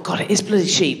out, I thought, God, it is bloody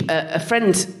cheap. A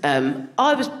friend,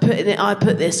 I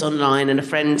put this online, and a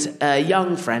friend, a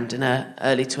young friend in her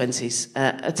early 20s,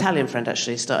 Italian friend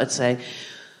actually, started saying,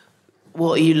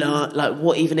 what are you like,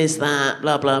 what even is that,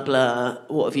 blah, blah, blah,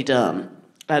 what have you done?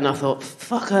 And I thought,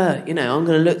 fuck her, I'm going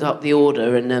to look up the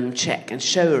order and check and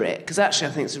show her it, because actually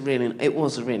I think it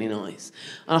was really nice.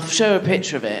 And I'll show her a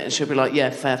picture of it, and she'll be like, yeah,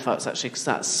 fair fucks, actually, because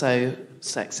that's so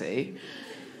sexy.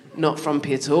 Not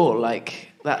frumpy at all,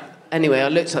 like that. Anyway, I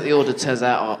looked at the order. Turns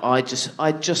out I just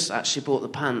actually bought the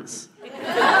pants.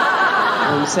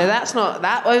 So that's not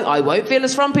that. I won't feel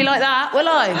as frumpy like that, will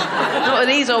I? Not with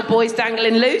these old boys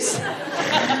dangling loose.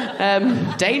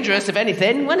 Dangerous, if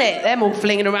anything, wouldn't it? Them all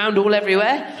flinging around all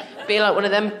everywhere. Be like one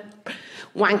of them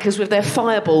wankers with their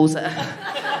fireballs at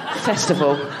a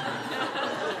festival.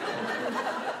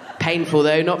 Painful,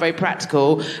 though, not very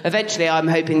practical. Eventually, I'm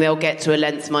hoping they'll get to a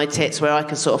length, my tits, where I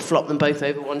can sort of flop them both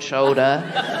over one shoulder.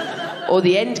 Or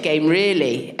the end game,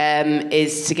 really,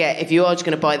 is to get, if you are just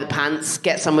going to buy the pants,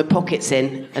 get some with pockets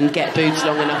in and get boobs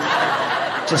long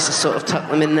enough just to sort of tuck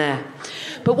them in there.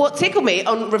 But what tickled me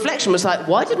on reflection was like,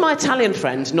 why did my Italian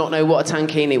friend not know what a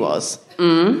tankini was?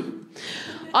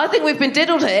 I think we've been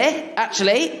diddled here,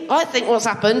 actually. I think what's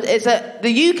happened is that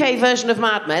the UK version of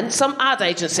Mad Men, some ad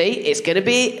agency, it's going to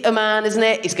be a man, isn't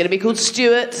it? He's going to be called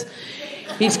Stuart.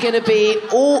 He's going to be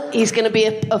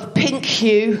of pink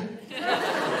hue.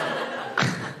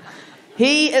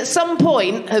 He, at some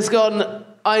point, has gone,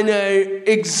 I know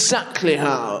exactly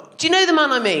how. Do you know the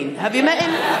man I mean? Have you met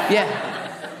him?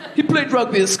 Yeah. He played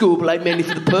rugby at school, but like mainly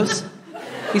for the puss.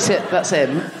 He said, that's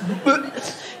him.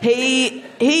 He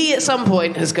at some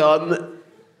point has gone,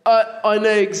 I know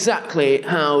exactly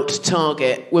how to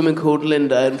target women called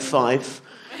Linda and Fife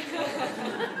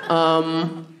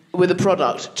with a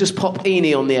product. Just pop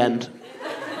Eni on the end.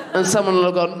 And someone will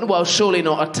have gone, well, surely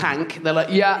not a tank. They're like,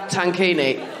 yeah,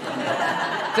 tankini.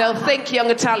 They'll think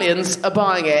young Italians are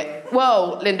buying it.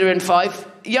 Well, Linda and Fife,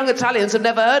 young Italians have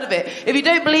never heard of it. If you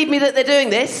don't believe me that they're doing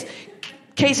this,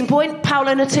 case in point,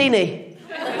 Paolo Nutini.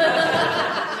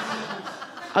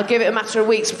 I'll give it a matter of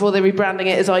weeks before they're rebranding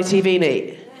it as ITV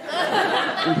Neat.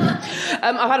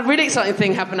 I've had a really exciting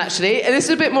thing happen, actually. This is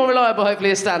a bit more reliable,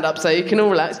 hopefully, as stand-up, so you can all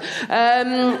relax.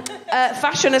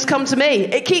 Fashion has come to me.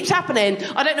 It keeps happening.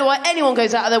 I don't know why anyone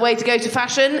goes out of their way to go to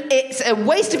fashion. It's a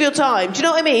waste of your time. Do you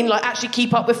know what I mean? Like, actually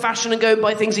keep up with fashion and go and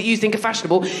buy things that you think are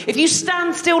fashionable. If you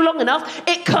stand still long enough,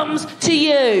 it comes to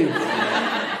you.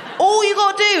 All you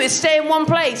got to do is stay in one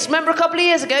place. Remember a couple of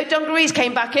years ago, dungarees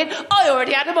came back in. I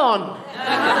already had them on.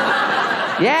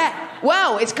 Yeah.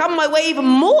 Well, it's come my way even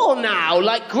more now.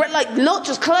 Like not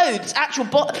just clothes, actual...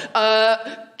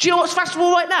 do you know what's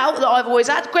fashionable right now that I've always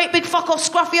had? Great big fuck-off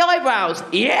scruffy eyebrows.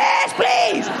 Yes,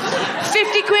 please!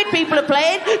 50 quid people are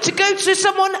playing to go to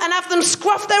someone and have them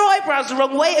scruff their eyebrows the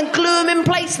wrong way and glue them in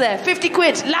place there. 50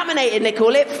 quid. Laminated, they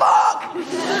call it. Fuck!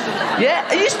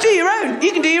 Yeah, you just do your own.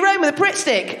 You can do your own with a Pritt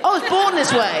stick. I was born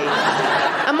this way.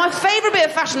 And my favourite bit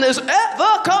of fashion that's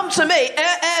ever come to me,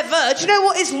 ever, do you know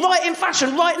what is right in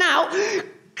fashion right now?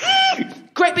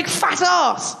 great big fat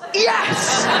arse.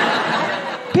 Yes!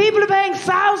 People are paying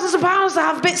thousands of pounds to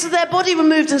have bits of their body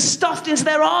removed and stuffed into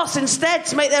their arse instead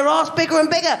to make their arse bigger and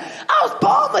bigger. I was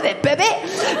born with it, baby.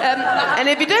 And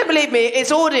if you don't believe me, it's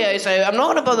audio, so I'm not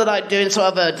going to bother like doing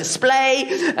sort of a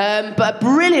display. But a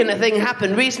brilliant thing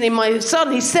happened recently. My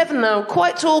son, he's 7 now,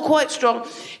 quite tall, quite strong.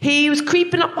 He was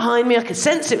creeping up behind me. I could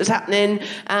sense it was happening.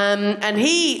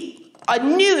 I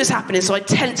knew it was happening, so I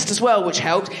tensed as well, which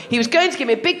helped. He was going to give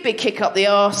me a big, big kick up the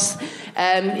arse.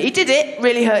 He did it,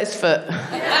 really hurt his foot.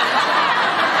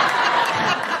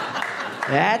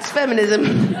 That's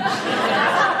feminism.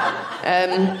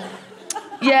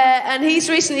 And he's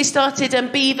recently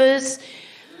started Beavers.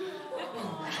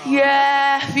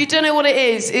 Yeah, if you don't know what it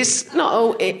is, it's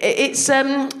not. It's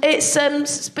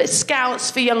Scouts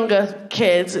for younger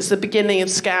kids. It's the beginning of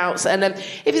Scouts, and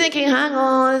if you're thinking, hang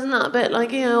on, isn't that a bit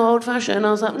like old-fashioned? I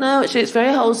was like, no, actually, it's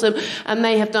very wholesome, and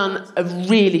they have done a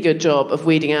really good job of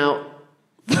weeding out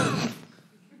the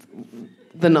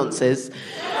nonces.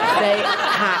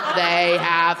 They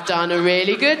have done a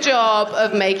really good job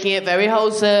of making it very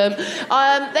wholesome.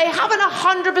 They haven't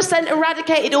 100%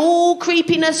 eradicated all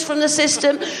creepiness from the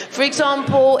system. For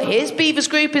example, his Beavers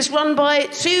group is run by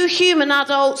 2 human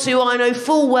adults who I know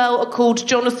full well are called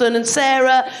Jonathan and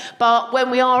Sarah, but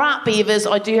when we are at Beavers,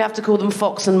 I do have to call them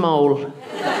Fox and Mole.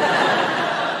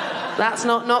 That's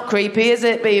not creepy, is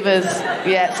it, Beavers?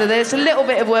 Yeah, so there's a little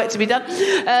bit of work to be done.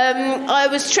 I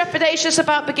was trepidatious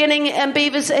about beginning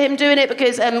Beavers, him doing it,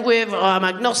 because I'm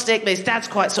agnostic, but his dad's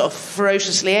quite sort of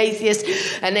ferociously atheist,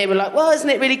 and they were like, well, isn't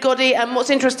it really goddy? And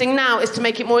what's interesting now is to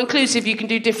make it more inclusive. You can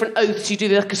do different oaths. You do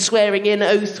like a swearing-in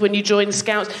oath when you join the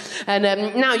Scouts, and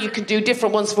now you can do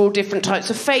different ones for all different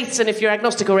types of faiths, and if you're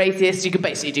agnostic or atheist, you can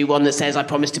basically do one that says, I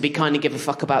promise to be kind and give a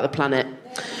fuck about the planet.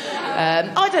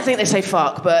 I don't think they say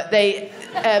fuck, but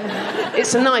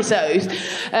it's a nice oath.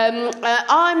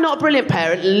 I'm not a brilliant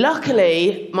parent.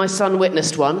 Luckily, my son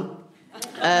witnessed one.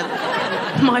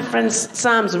 My friend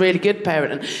Sam's a really good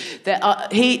parent.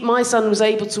 And my son was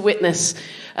able to witness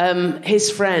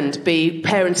his friend be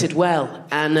parented well,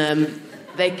 and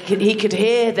he could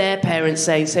hear their parents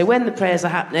saying, so when the prayers are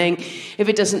happening, if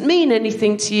it doesn't mean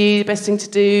anything to you, the best thing to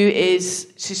do is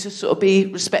to sort of be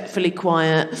respectfully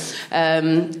quiet.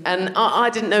 And I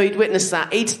didn't know he'd witnessed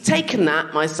that. He'd taken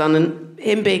that, my son, and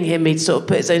him being him, he'd sort of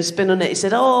put his own spin on it. He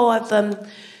said,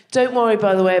 don't worry,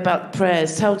 by the way, about the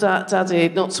prayers. Tell Daddy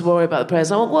not to worry about the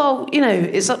prayers. I went, well,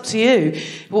 it's up to you.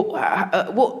 What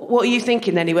are you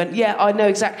thinking then? He went, yeah, I know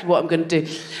exactly what I'm going to do.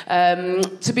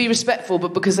 To be respectful,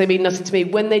 but because they mean nothing to me.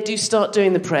 When they do start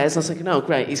doing the prayers, I was thinking, oh,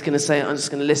 great, he's going to say it, I'm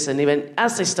just going to listen. He went,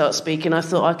 as they start speaking, I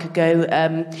thought I could go,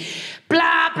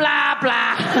 blah, blah,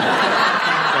 blah.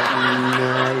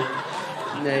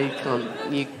 No,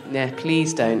 you can't.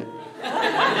 Please don't.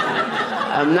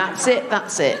 That's it.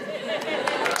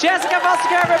 Jessica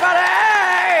Fostekew, everybody!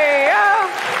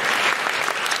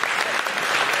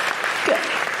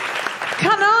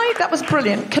 That was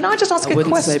brilliant. Can I just ask a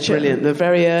question? I wouldn't say brilliant. The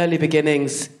very early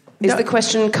beginnings. Is the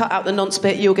question cut out the nonce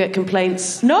bit? You'll get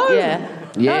complaints. No. Yeah.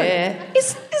 No.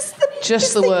 Is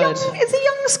the word. Is the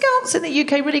young Scouts in the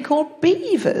UK really called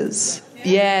Beavers?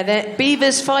 Yeah,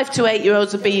 Beavers. 5 to 8 year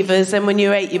olds are Beavers, and when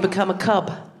you're 8, you become a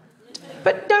cub.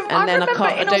 But no, I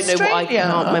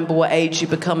can't remember what age you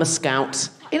become a Scout.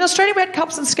 In Australia, we had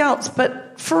Cubs and Scouts,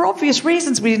 but for obvious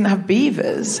reasons, we didn't have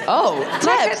Beavers. Oh,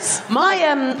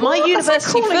 my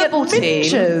university football team...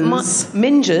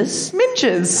 Mingers.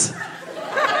 Mingers.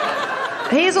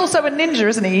 He is also a ninja,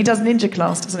 isn't he? He does ninja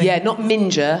class, doesn't he? Yeah, not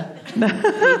Minja. He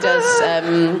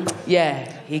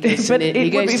does, he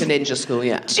goes to ninja school,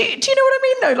 yeah. Do you know what I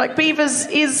mean, though? Like, Beavers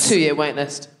is... 2-year wait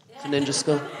list for ninja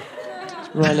school.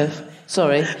 Where I live.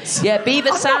 Sorry. Yeah, Beaver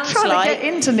sounds like... I'm not trying to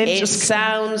get into ninja school.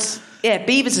 Sounds... Yeah,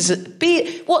 Beavers is...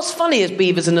 What's funny is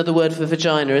Beaver's another word for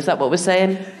vagina. Is that what we're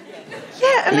saying?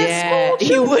 Yeah, and they're small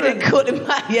children. You wouldn't call them...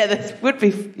 Yeah, that would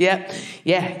be... Yeah,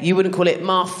 you wouldn't call it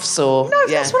muffs or... No,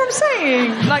 that's what I'm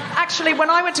saying. Like, actually, when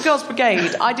I went to Girls'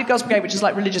 Brigade, I did Girls' Brigade, which is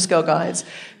like religious girl guides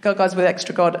with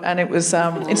extra God, and it was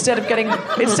instead of getting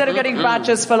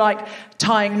badges for like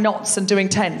tying knots and doing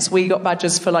tents, we got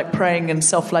badges for like praying and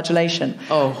self-flagellation.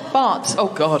 Oh, but oh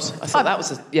God, I thought that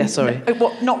was a sorry.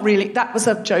 Well, not really. That was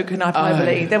a joke and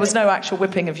hyperbole. There was no actual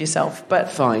whipping of yourself,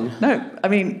 but fine. No, I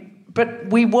mean. But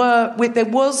there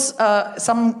was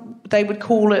some, they would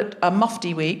call it a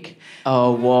mufti week.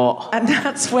 Oh, what? And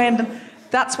that's when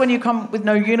you come with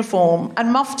no uniform.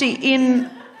 And mufti in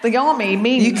the army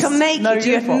means you come naked. No you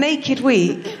uniform. have naked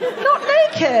week. Not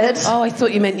naked. Oh, I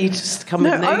thought you meant you just come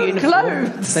with no uniform.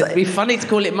 Clothes. So it'd be funny to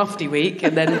call it mufti week,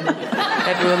 and then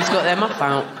everyone's got their muff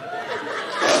out.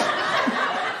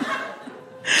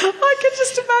 I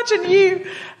just imagine you,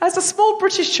 as a small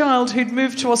British child who'd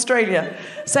moved to Australia,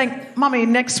 saying, Mummy,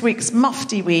 next week's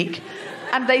Mufti week.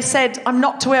 And they said, I'm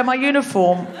not to wear my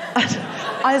uniform.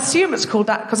 I assume it's called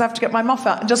that because I have to get my muff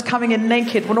out, and just coming in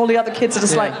naked when all the other kids are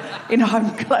just like in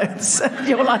home clothes.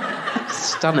 You're like...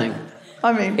 Stunning.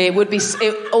 I mean... It would be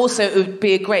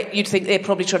a great... You'd think they're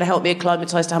probably trying to help me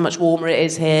acclimatise to how much warmer it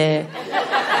is here.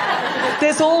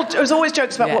 There's always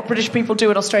jokes about what British people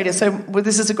do in Australia, so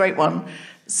this is a great one.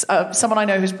 Someone I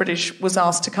know who's British was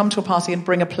asked to come to a party and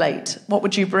bring a plate. What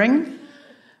would you bring?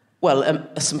 Well,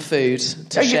 some food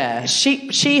to share.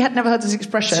 She had never heard this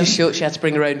expression. She thought she had to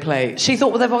bring her own plate. She thought,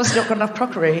 well, they've obviously not got enough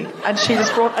crockery, and she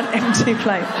just brought an empty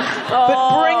plate.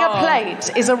 But bring a plate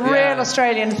is a real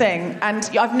Australian thing, and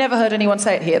I've never heard anyone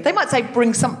say it here. They might say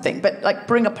bring something, but like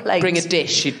bring a plate. Bring a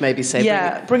dish, you'd maybe say.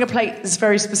 Yeah, bring a plate is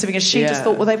very specific, and she just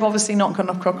thought, well, they've obviously not got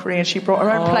enough crockery, and she brought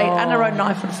her own plate and her own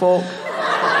knife and fork.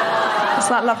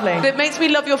 Isn't that lovely? It makes me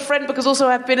love your friend because also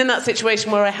I've been in that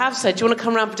situation where I have said, do you want to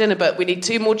come around for dinner, but we need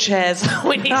 2 more chairs.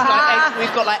 We need we've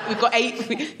got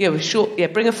 8. We're short. Yeah,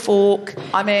 bring a fork.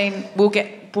 I mean,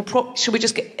 should we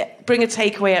just bring a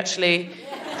takeaway actually?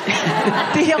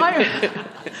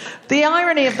 The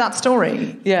irony of that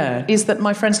story is that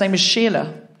my friend's name is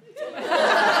Sheila.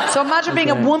 So imagine being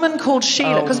a woman called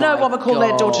Sheila, because no one would call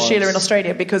their daughter Sheila in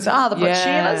Australia because,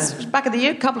 Sheila's back of the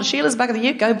Ute, couple of Sheilas back of the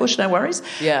Ute, go bush, no worries.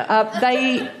 Yeah.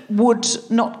 They would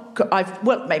not,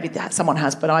 maybe someone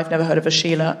has, but I've never heard of a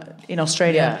Sheila in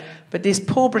Australia. Yeah. But this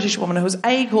poor British woman who was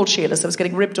called Sheila, so was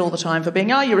getting ribbed all the time for being,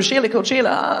 you're a Sheila called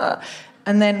Sheila.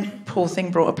 And then, poor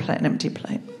thing, brought an empty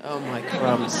plate. Oh, my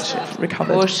crumbs. She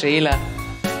recovered. Poor Sheila.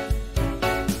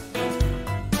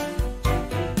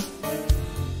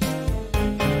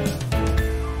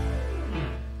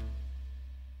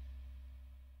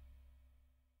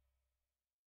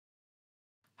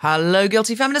 Hello,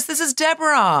 Guilty Feminists. This is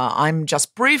Deborah. I'm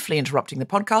just briefly interrupting the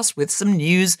podcast with some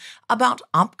news about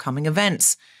upcoming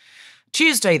events.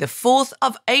 Tuesday, the 4th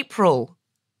of April,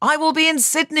 I will be in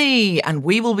Sydney and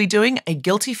we will be doing a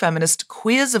Guilty Feminist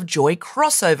Queers of Joy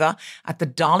crossover at the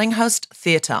Darlinghurst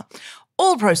Theatre.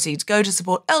 All proceeds go to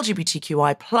support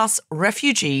LGBTQI plus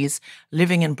refugees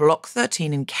living in Block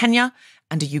 13 in Kenya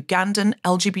and a Ugandan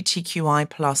LGBTQI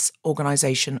plus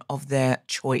organisation of their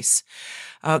choice.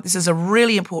 This is a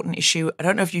really important issue. I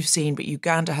don't know if you've seen, but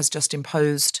Uganda has just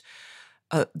imposed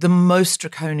the most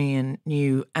draconian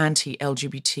new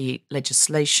anti-LGBT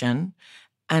legislation,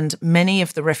 and many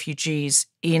of the refugees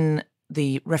in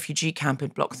the refugee camp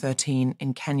in Block 13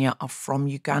 in Kenya are from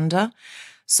Uganda.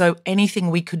 So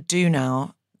anything we could do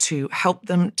now to help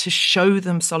them, to show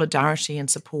them solidarity and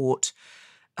support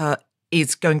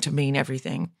is going to mean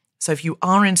everything. So if you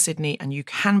are in Sydney and you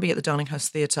can be at the Darlinghurst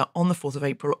Theatre on the 4th of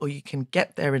April, or you can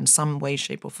get there in some way,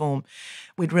 shape or form,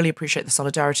 we'd really appreciate the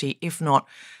solidarity. If not,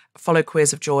 follow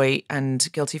Queers of Joy and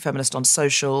Guilty Feminist on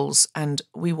socials, and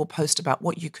we will post about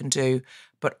what you can do,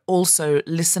 but also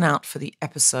listen out for the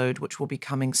episode, which will be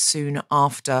coming soon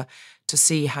after, to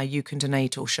see how you can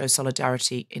donate or show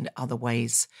solidarity in other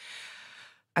ways.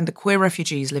 And the queer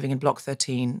refugees living in Block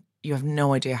 13, you have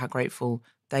no idea how grateful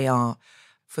they are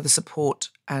for the support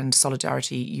and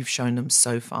solidarity you've shown them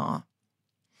so far.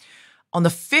 On the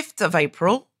 5th of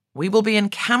April, we will be in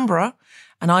Canberra,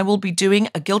 and I will be doing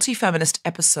a Guilty Feminist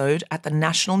episode at the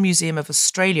National Museum of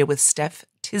Australia with Steph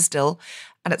Tisdale,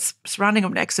 and it's surrounding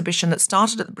an exhibition that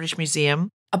started at the British Museum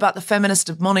about the feminist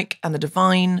demonic and the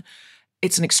divine.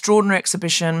 It's an extraordinary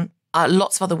exhibition.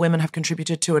 Lots of other women have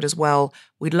contributed to it as well.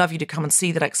 We'd love you to come and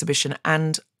see that exhibition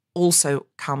and also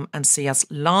come and see us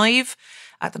live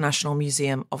at the National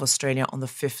Museum of Australia on the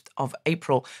 5th of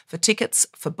April. For tickets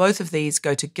for both of these,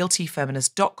 go to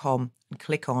guiltyfeminist.com and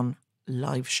click on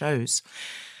live shows.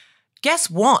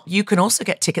 Guess what? You can also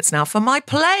get tickets now for my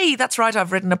play. That's right,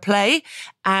 I've written a play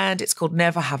and it's called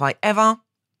Never Have I Ever.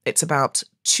 It's about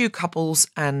 2 couples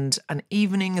and an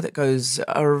evening that goes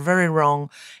very wrong.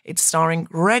 It's starring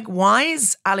Greg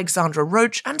Wise, Alexandra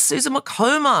Roach and Susan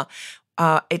McComber.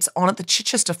 It's on at the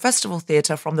Chichester Festival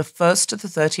Theatre from the 1st to the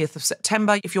 30th of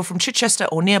September. If you're from Chichester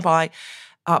or nearby,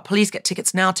 please get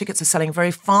tickets now. Tickets are selling very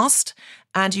fast.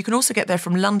 And you can also get there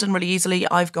from London really easily.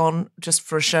 I've gone just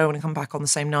for a show and come back on the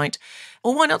same night.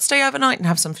 Or why not stay overnight and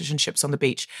have some fish and chips on the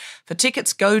beach? For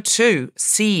tickets, go to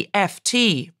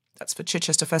CFT, that's for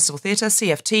Chichester Festival Theatre,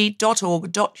 cft.org.uk,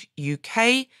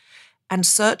 and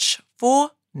search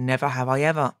for Never Have I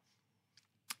Ever.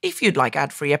 If you'd like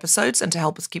ad-free episodes and to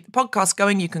help us keep the podcast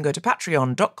going, you can go to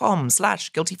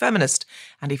patreon.com/guiltyfeminist.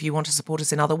 And if you want to support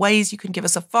us in other ways, you can give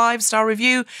us a 5-star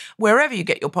review wherever you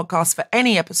get your podcasts for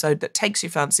any episode that takes your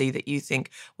fancy that you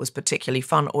think was particularly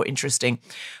fun or interesting.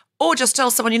 Or just tell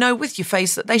someone you know with your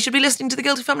face that they should be listening to the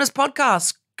Guilty Feminist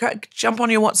podcast. Jump on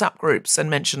your WhatsApp groups and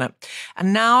mention it.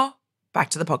 And now,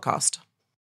 back to the podcast.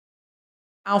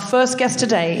 Our first guest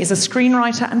today is a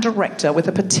screenwriter and director with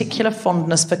a particular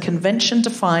fondness for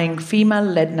convention-defying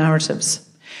female-led narratives.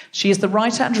 She is the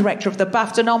writer and director of the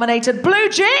BAFTA-nominated Blue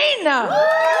Jean,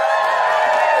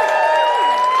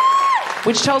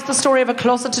 which tells the story of a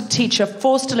closeted teacher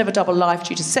forced to live a double life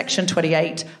due to Section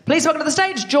 28. Please welcome to the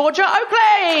stage, Georgia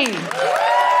Oakley.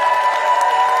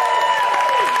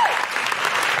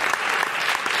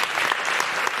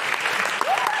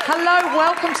 Hello,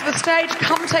 welcome to the stage.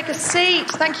 Come take a seat.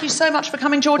 Thank you so much for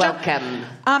coming, Georgia.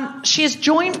 Welcome. She is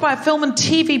joined by a film and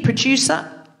TV producer.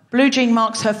 Blue Jean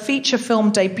marks her feature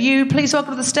film debut. Please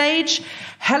welcome to the stage,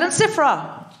 Hélène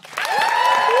Sifre.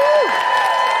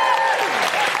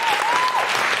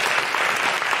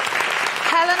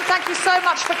 Hélène, thank you so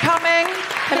much for coming.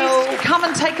 Hello. Please come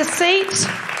and take a seat.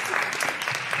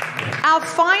 Our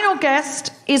final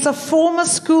guest is a former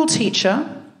school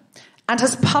teacher and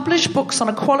has published books on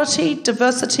equality,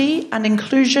 diversity and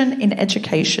inclusion in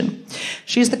education.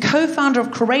 She is the co-founder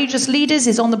of Courageous Leaders,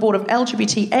 is on the board of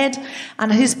LGBT Ed,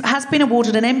 and has been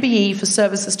awarded an MBE for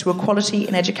services to equality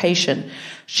in education.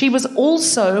 She was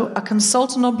also a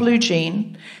consultant on Blue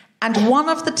Jean, and one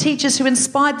of the teachers who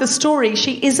inspired the story.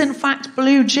 She is, in fact,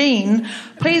 Blue Jean.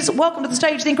 Please welcome to the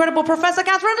stage the incredible Professor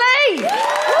Catherine Lee.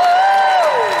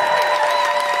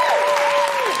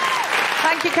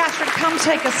 Thank you, Catherine. Come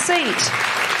take a seat.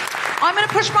 I'm going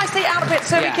to push my seat out a bit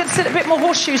so we can sit a bit more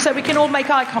horseshoe so we can all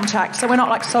make eye contact so we're not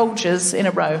like soldiers in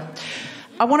a row.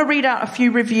 I want to read out a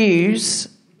few reviews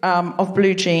of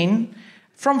Blue Jean.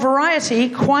 From Variety,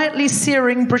 quietly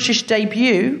searing British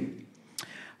debut.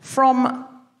 From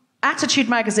Attitude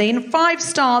Magazine, 5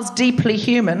 stars, deeply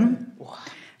human.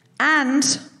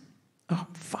 And... oh,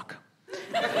 fuck.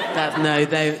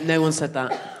 No one said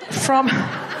that.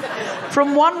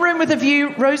 From One Room with a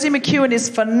View, Rosie McEwen is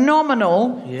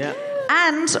phenomenal. Yeah.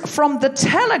 And from The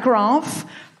Telegraph,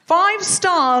 5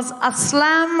 stars, a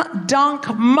slam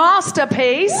dunk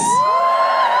masterpiece.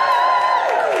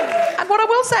 And what I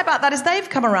will say about that is they've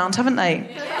come around, haven't they?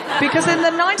 Because in the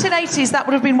 1980s, that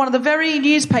would have been one of the very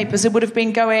newspapers. It would have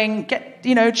been going,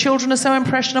 children are so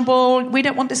impressionable. We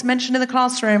don't want this mentioned in the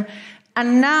classroom.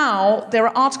 And now there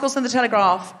are articles in The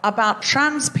Telegraph about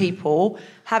trans people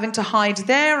having to hide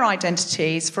their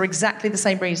identities for exactly the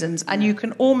same reasons. And you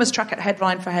can almost track it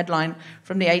headline for headline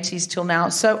from the 80s till now.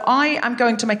 So I am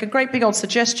going to make a great big old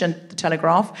suggestion, The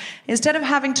Telegraph. Instead of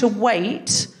having to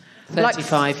wait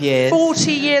 35 years.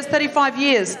 40 years, 35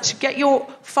 years to get your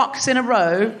fucks in a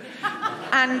row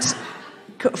and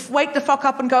wake the fuck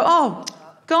up and go, oh,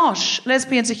 gosh,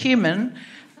 lesbians are human.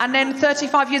 And then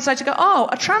 35 years later go, oh,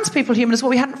 are trans people human as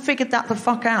well? We hadn't figured that the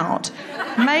fuck out.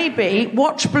 Maybe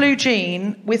watch Blue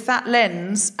Jean with that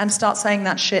lens and start saying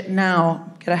that shit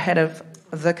now. Get ahead of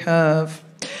the curve.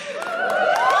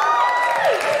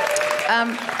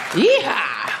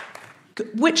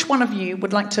 Which one of you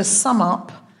would like to sum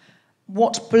up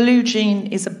what Blue Jean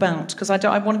is about? Because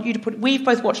I want you to put... We've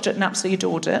both watched it and absolutely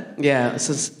adored it. Yeah, this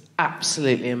is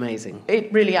absolutely amazing.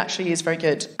 It really actually is very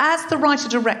good. As the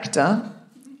writer-director...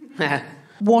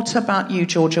 What about you,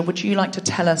 Georgia? Would you like to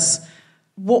tell us,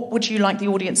 what would you like the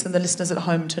audience and the listeners at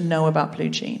home to know about Blue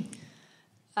Jean?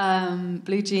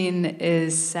 Blue Jean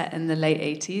is set in the late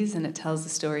 80s and it tells the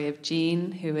story of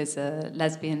Jean, who is a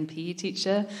lesbian PE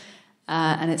teacher,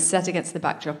 and it's set against the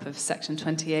backdrop of Section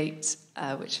 28,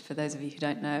 which, for those of you who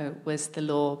don't know, was the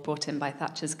law brought in by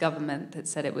Thatcher's government that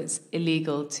said it was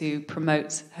illegal to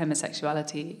promote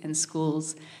homosexuality in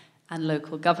schools and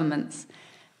local governments.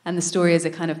 And the story is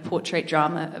a kind of portrait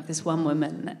drama of this one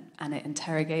woman, and it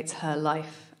interrogates her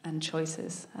life and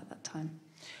choices at that time.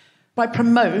 By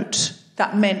promote,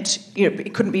 that meant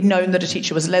it couldn't be known that a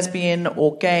teacher was lesbian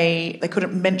or gay. They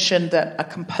couldn't mention that a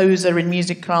composer in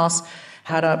music class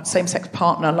had a same-sex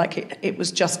partner. Like it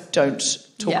was just don't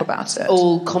talk about it.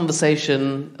 All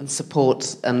conversation and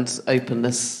support and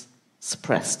openness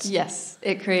suppressed. Yes,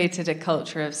 it created a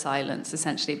culture of silence,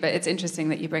 essentially. But it's interesting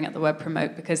that you bring up the word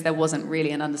promote because there wasn't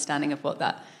really an understanding of what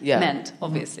that meant,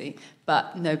 obviously.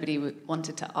 But nobody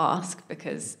wanted to ask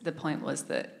because the point was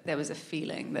that there was a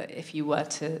feeling that if you were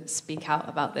to speak out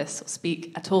about this or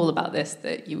speak at all about this,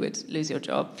 that you would lose your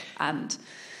job. And,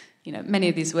 many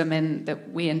of these women that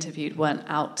we interviewed weren't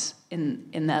out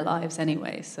in their lives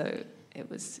anyway. So it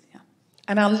was,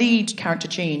 And our lead character,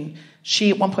 Jean,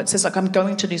 she at one point says, I'm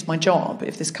going to lose my job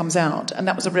if this comes out. And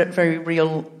that was a very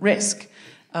real risk.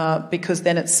 because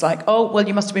then it's like, oh, well,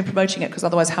 you must have been promoting it because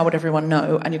otherwise how would everyone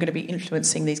know? And you're going to be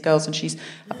influencing these girls. And she's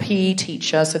a PE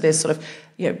teacher, so there's sort of,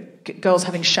 girls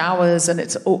having showers, and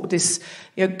it's all this,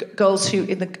 girls who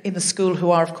in the school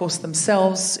who are, of course,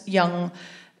 themselves young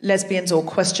lesbians or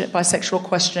bisexual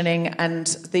questioning, and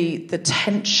the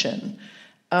tension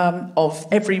of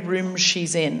every room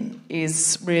she's in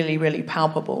is really, really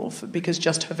palpable because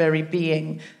just her very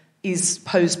being is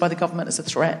posed by the government as a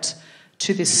threat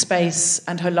to this space,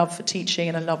 and her love for teaching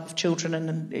and her love of children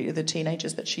and the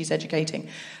teenagers that she's educating.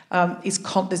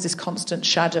 There's this constant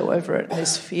shadow over it, and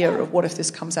this fear of what if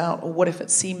this comes out, or what if it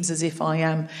seems as if I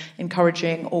am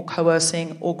encouraging or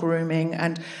coercing or grooming,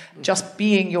 and just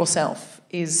being yourself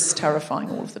is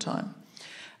terrifying all of the time.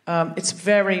 It's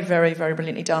very, very, very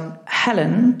brilliantly done.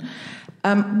 Helen,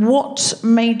 what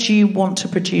made you want to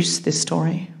produce this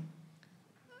story?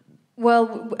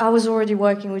 Well, I was already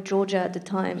working with Georgia at the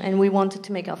time, and we wanted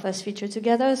to make our first feature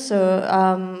together.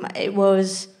 So it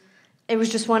was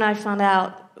just when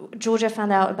Georgia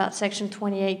found out about Section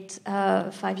 28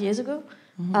 5 years ago.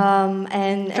 Mm-hmm.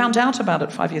 And found out about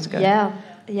it 5 years ago? Yeah.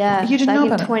 You didn't know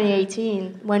about it? Back in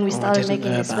 2018, when we started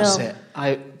making this film.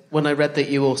 When I read that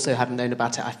you also hadn't known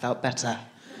about it, I felt better.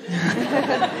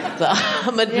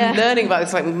 I'm learning about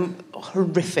this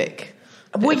horrific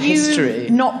Were history. You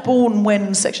not born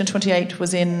when Section 28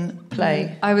 was in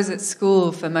play? I was at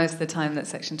school for most of the time that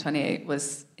Section 28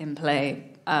 was in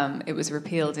play. It was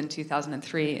repealed in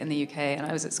 2003 in the UK, and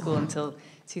I was at school until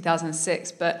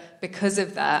 2006. But because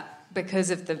of that,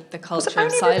 because of the culture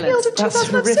of silence, that's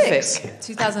horrific.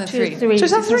 2003.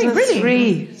 2003,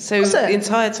 really? So the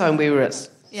entire time we were at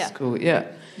school, yeah.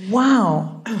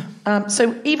 Wow.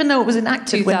 So even though it was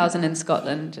enacted... 2000 in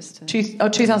Scotland, just to...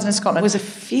 2000 in Scotland. Was a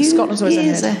few Scotland's always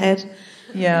years ahead.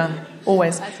 Yeah,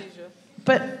 always. As usual.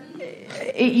 But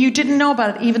you didn't know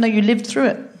about it, even though you lived through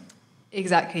it.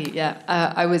 Exactly, yeah.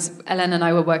 Hélène and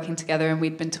I were working together, and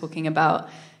we'd been talking about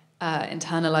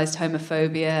internalized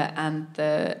homophobia and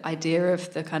the idea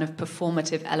of the kind of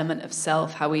performative element of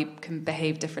self, how we can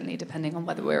behave differently depending on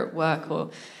whether we're at work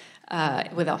or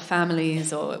with our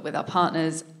families or with our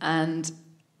partners. And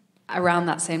around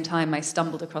that same time, I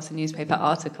stumbled across a newspaper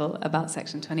article about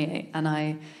Section 28, and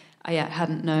I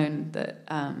hadn't known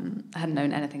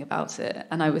anything about it,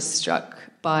 and I was struck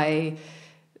by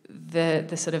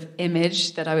the sort of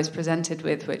image that I was presented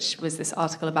with, which was this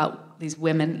article about these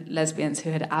women lesbians who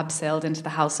had abseiled into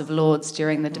the House of Lords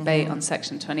during the debate on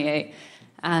Section 28.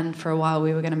 And for a while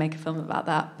we were going to make a film about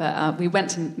that, but we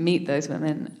went to meet those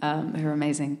women who were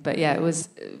amazing. But yeah, it was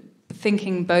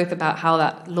thinking both about how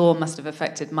that law must have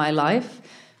affected my life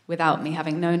without me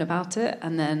having known about it,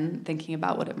 and then thinking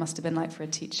about what it must have been like for a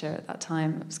teacher at that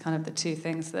time. It was kind of the two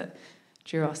things that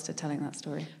drew us to telling that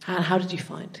story. How did you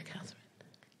find Catherine?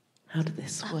 How did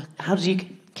this work? How did you...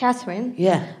 Catherine?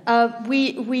 Yeah.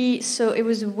 So it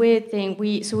was a weird thing.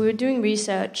 We were doing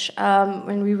research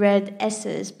when we read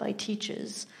essays by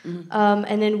teachers. Mm-hmm.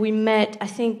 And then we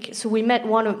met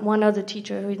one other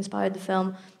teacher who inspired the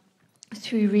film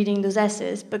through reading those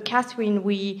essays. But Catherine,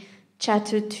 we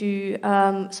chatted to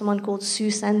someone called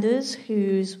Sue Sanders,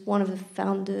 who's one of the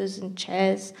founders and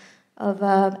chairs of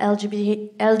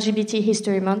LGBT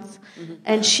History Month, mm-hmm.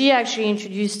 And she actually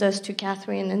introduced us to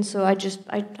Catherine. And so I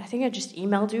think I just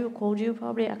emailed you or called you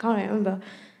probably, I can't remember.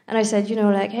 And I said,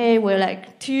 hey, we're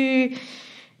two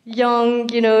young,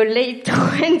 late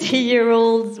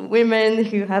 20-year-old women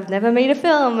who have never made a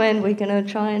film, and we're going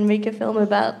to try and make a film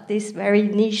about this very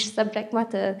niche subject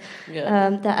matter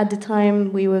that at the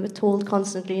time we were told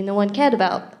constantly no one cared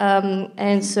about.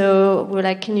 And so we're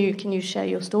like, can you share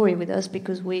your story with us,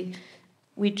 because we're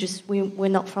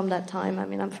not from that time. I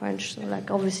mean, I'm French, so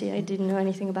obviously I didn't know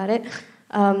anything about it.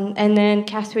 And then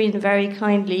Catherine very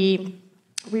kindly,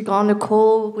 we got on a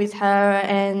call with her,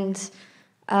 and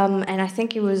I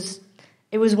think it was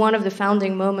one of the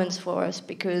founding moments for us,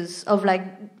 because of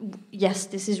yes,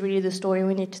 this is really the story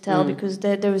we need to tell, because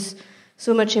there was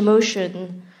so much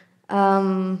emotion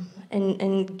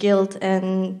and guilt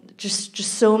and just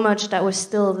so much that was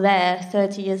still there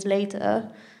 30 years later,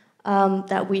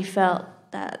 that we felt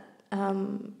that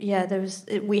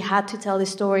we had to tell this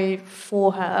story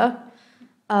for her,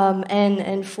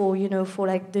 and for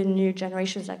the new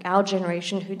generations, our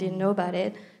generation who didn't know about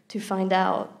it, to find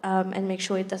out and make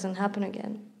sure it doesn't happen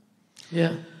again.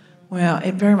 Yeah. Well,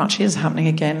 it very much is happening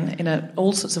again in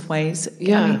all sorts of ways.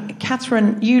 Yeah. I mean,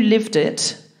 Catherine, you lived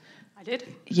it. I did.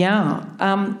 Yeah.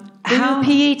 Were you a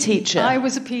PE teacher? I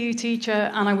was a PE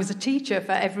teacher, and I was a teacher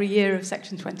for every year of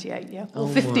Section 28, yeah. All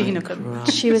 15 of them.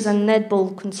 She was a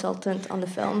netball consultant on the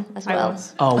film as well.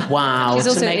 Oh, wow. She's To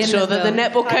also make in sure the that the film.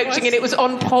 netball coaching in it was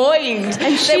on point.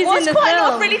 And she's there was in the quite a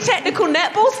lot of film. really technical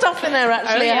netball stuff in there,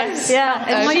 actually. Yeah,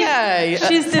 and Okay.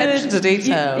 she's Attention to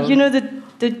detail. You know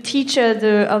the teacher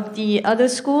of the other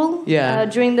school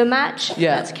during the match?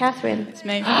 Yeah. That's Catherine. It's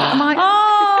me.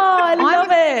 I love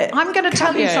it. I'm going to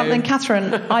tell you something,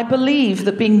 Catherine. I believe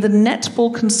that being the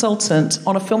netball consultant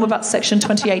on a film about Section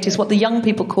 28 is what the young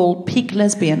people call peak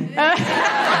lesbian. Oh,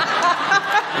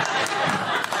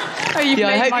 you've I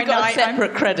made hope my you got a night.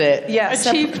 separate credit. Yeah,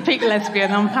 Achieved peak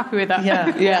lesbian. I'm happy with that.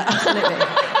 Yeah, absolutely.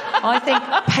 I think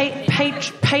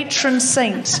patron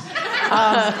saint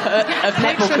A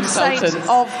netball patron saint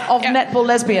consultant. of netball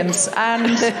lesbians,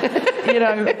 and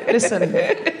listen,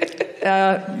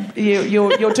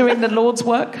 you're doing the Lord's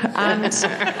work, and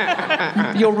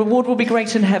your reward will be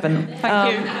great in heaven.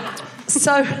 Thank you.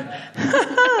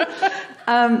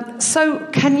 So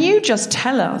can you just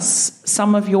tell us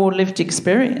some of your lived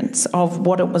experience of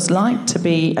what it was like to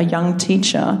be a young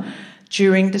teacher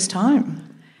during this time?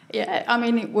 Yeah, I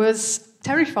mean, it was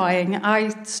terrifying. I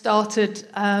started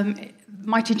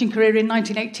my teaching career in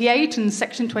 1988, and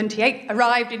Section 28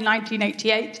 arrived in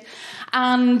 1988.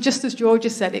 And just as Georgia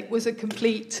said, it was a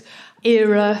complete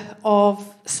era of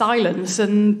silence.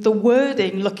 And the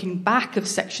wording, looking back, of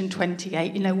Section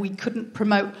 28, we couldn't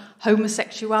promote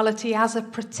homosexuality as a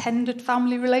pretended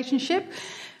family relationship.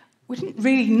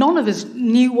 None of us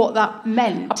knew what that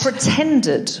meant. A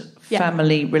pretended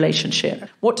family relationship.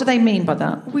 What do they mean by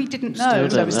that? We didn't know.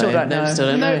 We still don't know.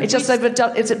 It's just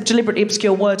it's a deliberately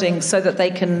obscure wording so that they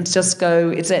can just go,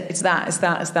 it's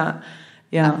that.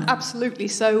 Yeah. Absolutely.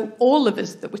 So all of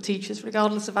us that were teachers,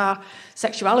 regardless of our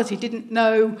sexuality, didn't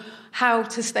know how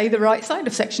to stay the right side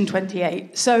of Section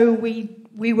 28. So we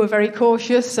were very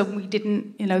cautious, and we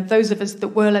didn't, those of us that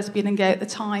were lesbian and gay at the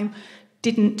time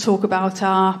didn't talk about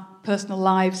our personal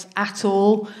lives at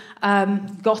all,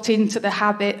 got into the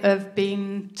habit of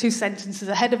being 2 sentences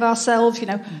ahead of ourselves,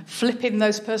 flipping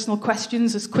those personal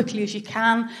questions as quickly as you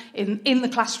can in the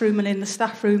classroom and in the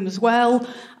staff room as well,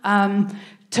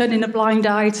 turning a blind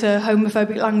eye to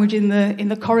homophobic language in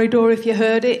the corridor if you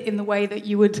heard it, in the way that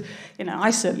you would,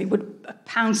 I certainly would have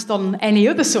pounced on any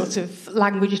other sort of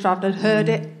language if I'd heard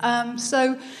it. And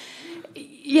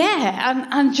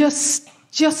just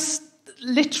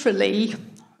literally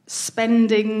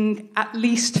spending at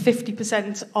least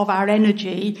 50% of our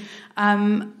energy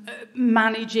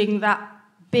managing that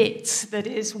bit that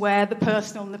is where the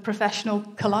personal and the professional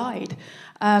collide.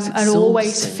 And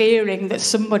always fearing that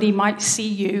somebody might see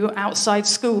you outside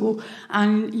school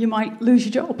and you might lose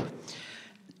your job.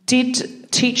 Did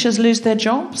teachers lose their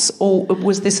jobs, or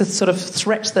was this a sort of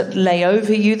threat that lay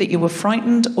over you, that you were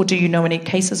frightened, or do you know any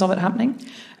cases of it happening?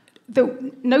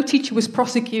 No teacher was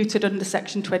prosecuted under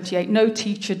Section 28. No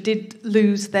teacher did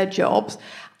lose their jobs.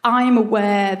 I'm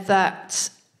aware that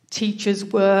teachers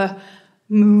were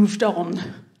moved on.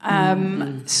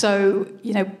 So,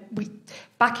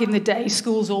 back in the day,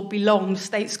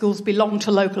 state schools belonged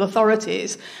to local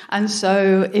authorities. And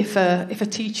so if a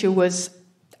teacher was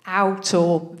out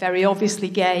or very obviously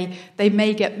gay, they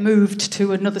may get moved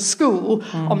to another school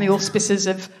on the auspices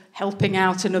of helping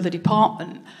out another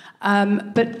department.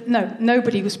 But no,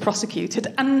 nobody was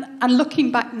prosecuted. And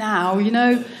looking back now,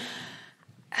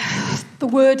 the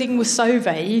wording was so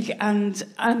vague, and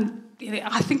I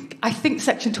think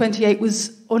Section 28 was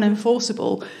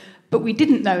unenforceable, but we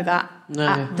didn't know that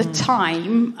at the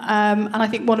time. And I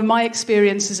think one of my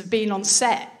experiences of being on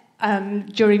set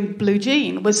during Blue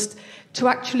Jean was to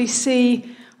actually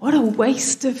see what a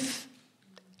waste of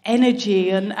energy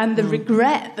and the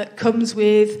regret that comes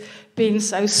with being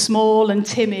so small and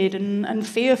timid and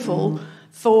fearful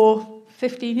for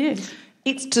 15 years.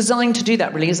 It's designed to do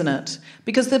that, really, isn't it?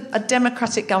 Because a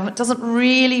democratic government doesn't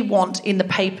really want in the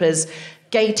papers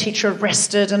gay teacher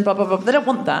arrested and blah, blah, blah. They don't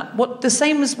want that. The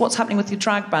same as what's happening with the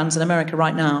drag bans in America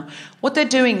right now. What they're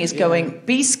doing is going,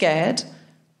 be scared,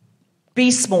 be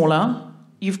smaller,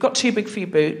 you've got too big for your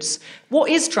boots.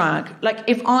 What is drag? Like,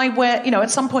 if I wear,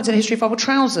 at some points in history, if I wore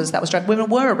trousers, that was drag.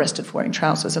 Women were arrested for wearing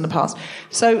trousers in the past.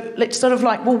 So it's sort of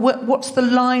like, well, what's the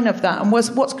line of that? And what's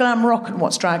glam rock and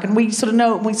what's drag? And we sort of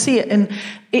know it and we see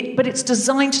it. But it's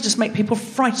designed to just make people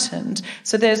frightened.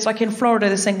 So there's, like in Florida,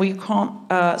 they're saying, well, you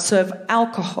can't serve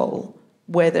alcohol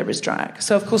where there is drag.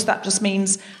 So, of course, that just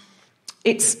means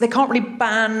they can't really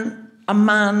ban a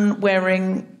man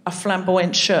wearing a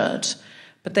flamboyant shirt,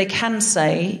 but they can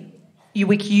say, you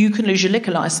can lose your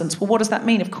liquor license. Well, what does that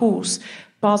mean? Of course,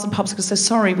 bars and pubs could say,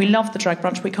 sorry, we love the drag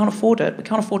brunch, we can't afford it. We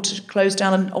can't afford to close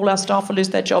down and all our staff will lose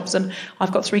their jobs, and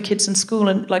I've got 3 kids in school,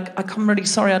 and I'm really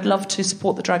sorry, I'd love to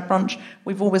support the drag brunch.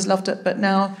 We've always loved it, but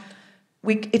now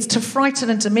it's to frighten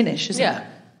and diminish, isn't it?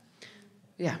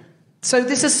 Yeah. So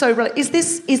this is so relevant.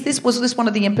 Was this one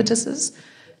of the impetuses,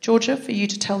 Georgia, for you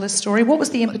to tell this story? What was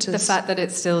the impetus? The fact that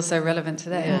it's still so relevant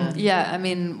today. Yeah, I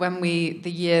mean, the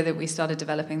year that we started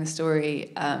developing the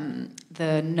story,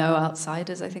 the No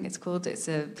Outsiders, I think it's called,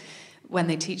 when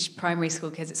they teach primary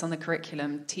school kids, it's on the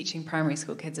curriculum, teaching primary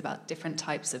school kids about different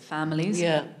types of families.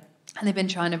 Yeah. And they've been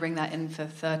trying to bring that in for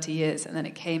 30 years, and then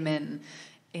it came in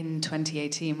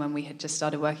 2018 when we had just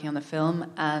started working on the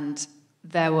film, and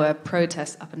there were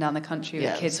protests up and down the country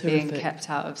with kids being kept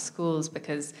out of schools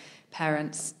because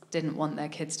parents didn't want their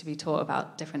kids to be taught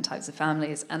about different types of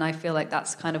families. And I feel like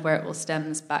that's kind of where it all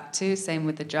stems back to. Same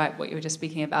with the drag, what you were just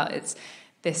speaking about. It's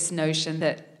this notion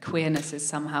that queerness is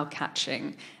somehow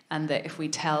catching, and that if we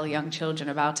tell young children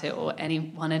about it, or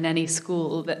anyone in any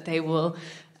school, that they will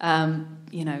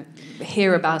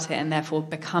hear about it and therefore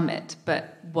become it.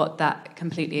 But what that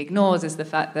completely ignores is the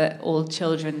fact that all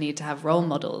children need to have role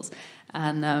models.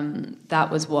 And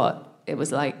that was what it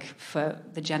was like for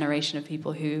the generation of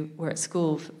people who were at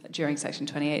school during Section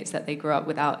 28, is that they grew up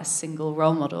without a single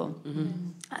role model. Mm-hmm.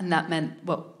 And that meant,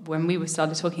 when we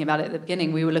started talking about it at the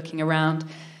beginning, we were looking around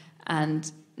and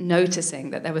noticing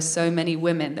that there were so many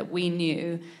women that we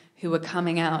knew who were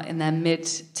coming out in their mid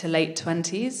to late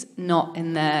 20s, not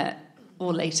in their,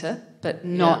 or later, but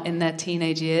not in their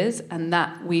teenage years. And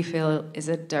that, we feel, is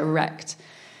a direct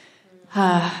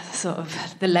sort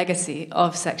of the legacy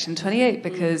of Section 28,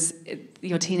 because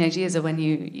your teenage years are when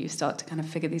you start to kind of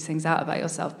figure these things out about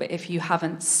yourself. But if you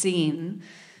haven't seen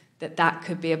that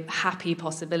could be a happy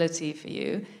possibility for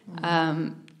you,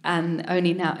 and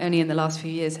only in the last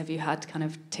few years have you had kind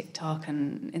of TikTok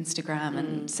and Instagram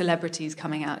and celebrities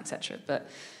coming out, etc. But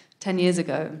 10 years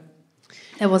ago,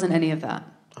 there wasn't any of that.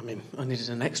 I mean, I needed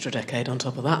an extra decade on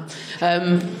top of that.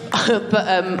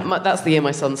 But that's the year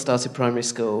my son started primary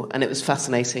school, and it was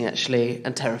fascinating, actually,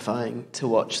 and terrifying to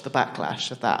watch the backlash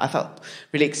of that. I felt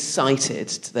really excited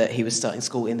that he was starting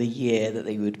school in the year that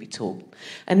they would be taught.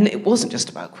 And it wasn't just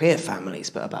about queer families,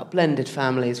 but about blended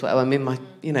families. Well, I mean, my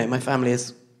family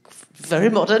is very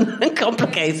modern and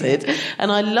complicated,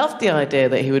 and I loved the idea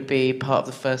that he would be part of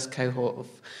the first cohort of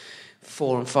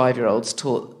 4- and 5-year-olds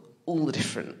taught all the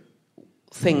different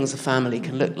things a family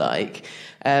can look like,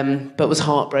 but was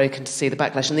heartbroken to see the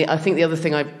backlash. And I think the other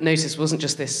thing I noticed wasn't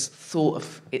just this thought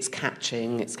of it's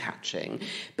catching,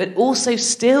 but also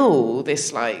still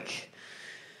this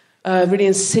really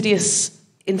insidious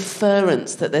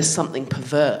inference that there's something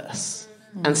perverse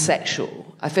and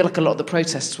sexual. I feel like a lot of the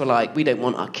protests were like, we don't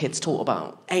want our kids taught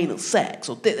about anal sex,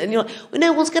 and you're like, well,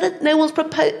 no one's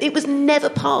proposed. It was never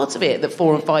part of it that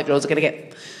 4- and 5-year-olds are going to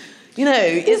get.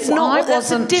 It's not.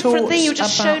 That's a different thing. You were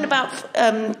just shown about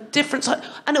different types,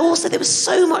 and also there was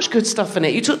so much good stuff in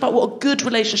it. You talked about what a good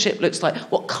relationship looks like,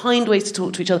 what kind ways to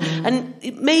talk to each other, and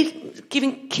it made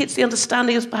giving kids the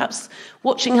understanding of perhaps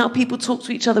watching how people talk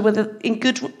to each other, whether in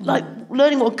good,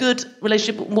 learning what a good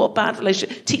relationship, what a bad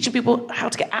relationship, teaching people how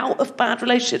to get out of bad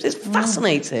relationships. It's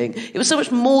fascinating. It was so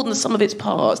much more than the sum of its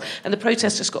parts, and the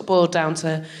protest just got boiled down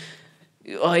to.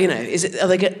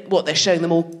 They're showing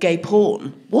them all gay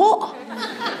porn? What?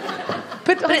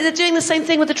 But they're doing the same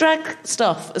thing with the drag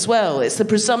stuff as well. It's the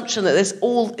presumption that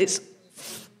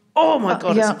oh my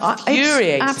God, it's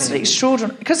infuriating. It's absolutely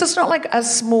extraordinary. Because it's not like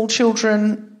as small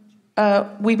children,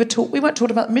 we weren't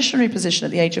taught about the missionary position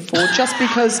at the age of 4 just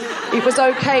because it was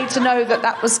okay to know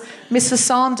that was Mrs.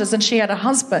 Sanders and she had a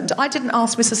husband. I didn't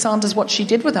ask Mrs. Sanders what she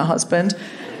did with her husband.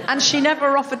 And she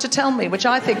never offered to tell me, which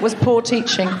I think was poor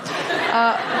teaching,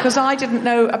 because I didn't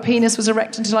know a penis was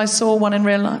erect until I saw one in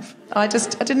real life. I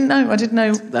didn't know.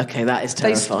 Okay, that is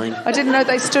terrifying. I didn't know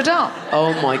they stood up.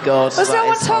 Oh my God! Because no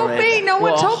one told me. No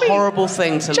one told me. Horrible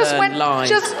thing to learn live.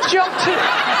 Just jumped to.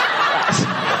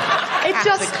 It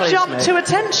just jumped to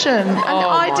attention, and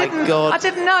I didn't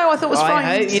know. I thought it was frightening.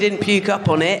 I hope you didn't puke up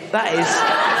on it. That is.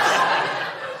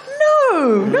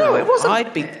 No, it wasn't.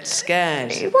 I'd be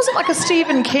scared. It wasn't like a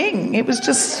Stephen King. It was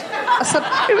just a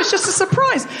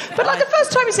surprise. But the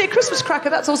first time you see a Christmas cracker,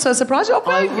 that's also a surprise.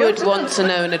 I would want to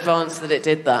know in advance that it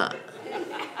did that.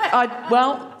 I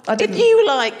didn't.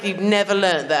 If you've never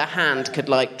learnt that a hand could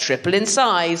triple in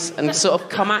size and sort of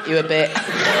come at you a bit,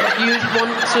 you'd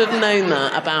want to have known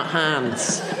that about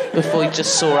hands before you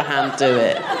just saw a hand do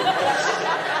it.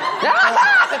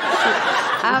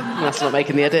 That's not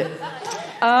making the edit.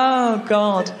 Oh,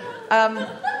 God.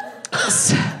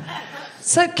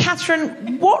 So,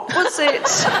 Catherine, what was it...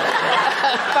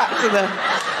 Back to the...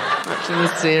 Actually,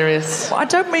 serious. Well, I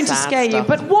don't mean to scare you, stuff.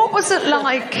 but what was it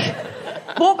like?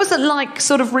 What was it like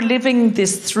sort of reliving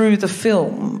this through the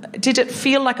film? Did it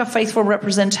feel like a faithful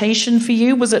representation for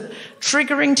you? Was it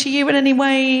triggering to you in any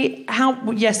way?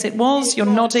 Yes, it was. You're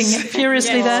nodding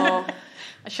furiously there.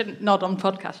 I shouldn't nod on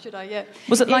podcast, should I? Yeah.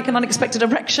 Was it like an unexpected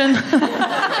erection?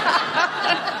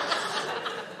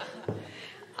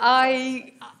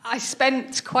 I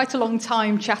spent quite a long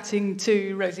time chatting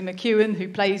to Rosie McEwen, who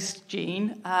plays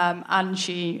Jean, and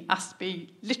she asked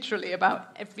me literally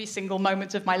about every single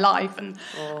moment of my life. And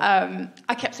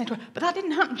I kept saying to her, but that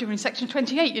didn't happen during Section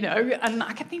 28, you know. And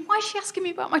I kept thinking, why is she asking me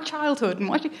about my childhood?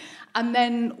 And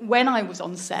then when I was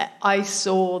on set, I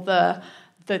saw the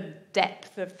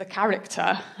depth of the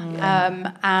character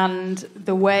and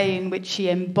the way in which she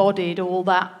embodied all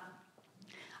that.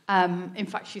 In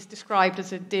fact, she's described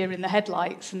as a deer in the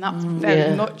headlights, and that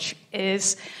very much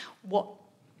is what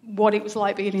it was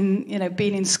like being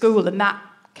in school, and that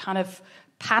kind of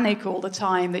panic all the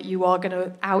time that you are going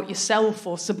to out yourself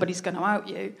or somebody's going to out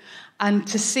you, and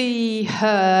to see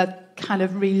her kind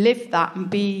of relive that and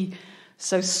be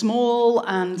so small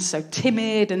and so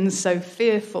timid and so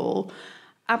fearful,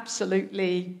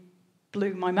 absolutely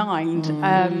blew my mind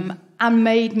and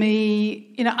made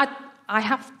me, I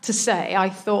have to say, I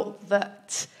thought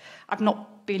that I've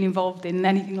not been involved in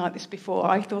anything like this before.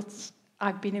 I thought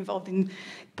I've been involved in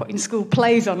putting school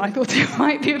plays on. I thought it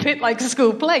might be a bit like a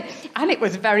school play. And it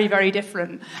was very, very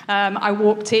different. I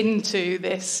walked into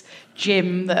this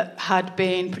gym that had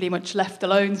been pretty much left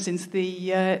alone since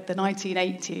the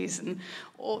 1980s. And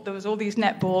there was all these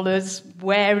netballers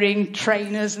wearing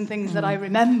trainers and things that I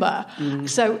remember.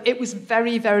 So it was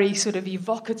very, very sort of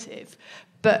evocative.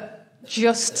 But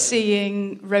just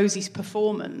seeing Rosie's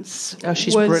performance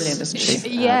she's brilliant, isn't she?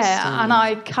 Yeah, and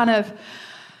I kind of...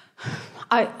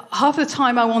 half the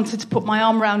time I wanted to put my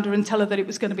arm around her and tell her that it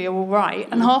was going to be all right,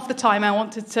 and half the time I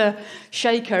wanted to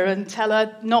shake her and tell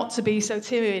her not to be so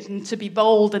timid and to be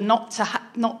bold and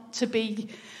not to be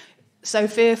so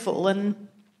fearful. And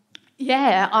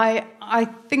yeah, I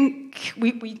think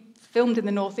we filmed in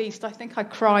the northeast. I think I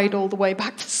cried all the way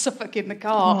back to Suffolk in the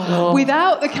car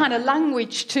without the kind of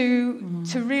language to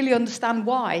really understand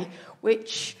why,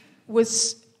 which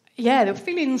was, there were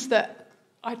feelings that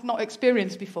I'd not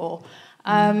experienced before.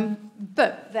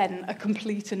 But then a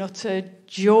complete and utter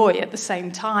joy at the same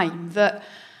time,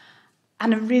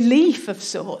 and a relief of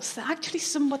sorts that actually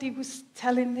somebody was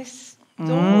telling this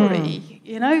story.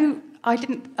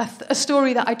 A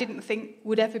story that I didn't think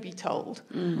would ever be told.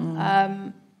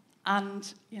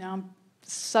 And I'm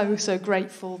so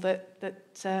grateful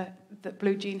that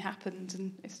Blue Jean happened,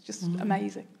 and it's just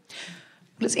amazing.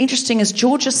 Well, it's interesting, as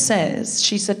Georgia says,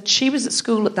 she said she was at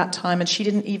school at that time and she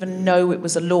didn't even know it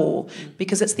was a law,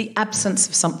 because it's the absence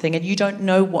of something and you don't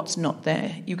know what's not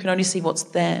there. You can only see what's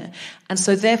there. And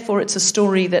so therefore it's a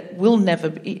story that will never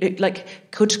be,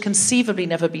 could conceivably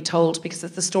never be told, because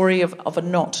it's the story of a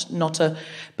not a...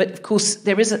 But of course,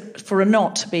 for a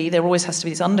knot to be, there always has to be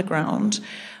this underground.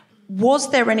 Was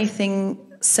there anything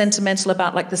sentimental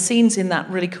about, the scenes in that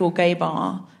really cool gay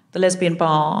bar, the lesbian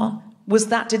bar?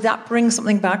 Did that bring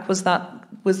something back? Was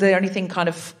there anything kind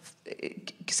of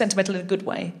sentimental in a good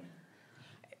way?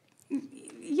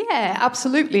 Yeah,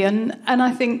 absolutely. And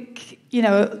I think,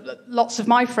 lots of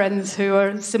my friends who are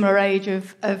a similar age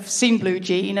have seen Blue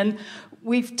Jean, and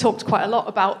we've talked quite a lot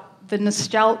about the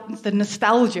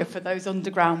nostalgia for those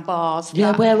underground bars.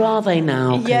 Yeah, where are they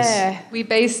now? Yeah, we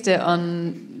based it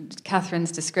on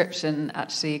Catherine's description,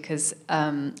 actually, because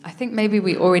I think maybe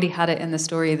we already had it in the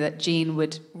story that Jean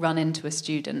would run into a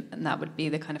student and that would be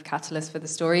the kind of catalyst for the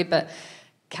story, but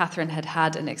Catherine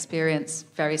had an experience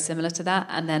very similar to that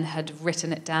and then had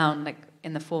written it down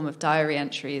in the form of diary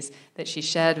entries that she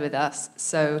shared with us.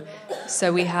 So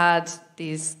we had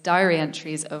these diary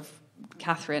entries of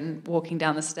Catherine walking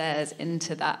down the stairs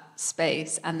into that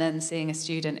space and then seeing a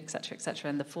student, etc.,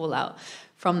 and the fallout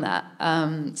from that.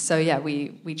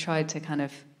 We tried to kind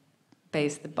of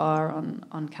base the bar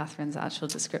on Catherine's actual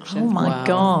description. Oh my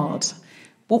God.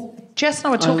 Well, Jess and I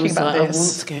were talking about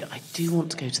this. I do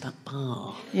want to go to that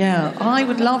bar. Yeah, I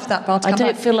would love that bar to come I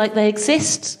don't feel like they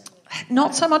exist.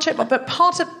 Not so much, but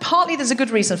partly there's a good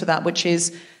reason for that, which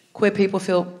is queer people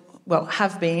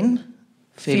have been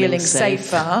feeling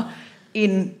safer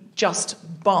in just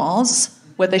bars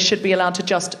where they should be allowed to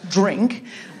just drink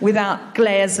without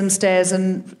glares and stares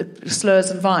and slurs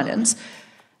and violence.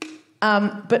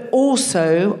 But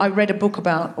also, I read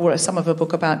some of a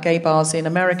book about gay bars in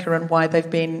America and why they've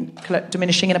been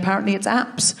diminishing, and apparently it's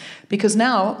apps. Because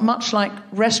now, much like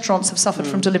restaurants have suffered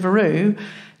from Deliveroo,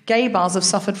 gay bars have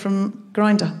suffered from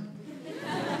Grindr.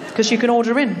 Because you can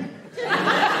order in.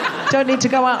 Don't need to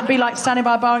go out and be like standing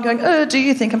by a bar and going, oh, do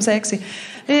you think I'm sexy?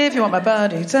 If you want my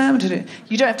body, you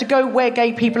don't have to go where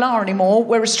gay people are anymore.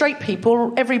 Whereas straight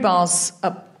people, every bar's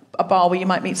a bar where you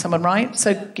might meet someone, right?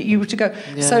 So you were to go.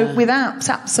 Yeah. So without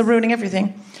apps are ruining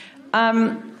everything.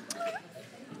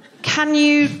 Can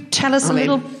you tell us a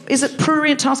little? Is it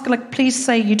prurient task? Like, please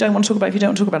say you don't want to talk about it if you don't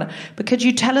want to talk about it. But could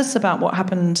you tell us about what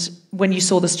happened when you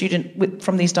saw the student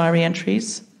from these diary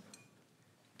entries?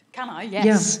 Can I?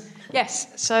 Yes. Yeah. Yes.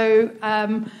 So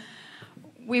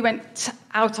we went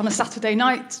out on a Saturday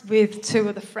night with two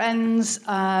other friends,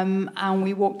 and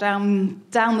we walked down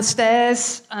the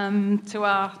stairs to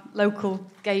our local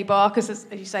gay bar, because, as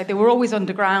you say, they were always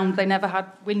underground. They never had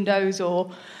windows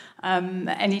or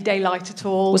any daylight at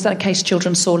all. Was that in case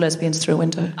children saw lesbians through a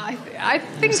window? I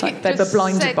think it's like they were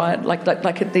blinded by it, like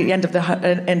at the end of the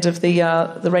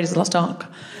Raiders of the Lost Ark.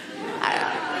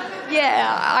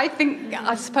 Yeah,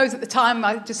 I suppose at the time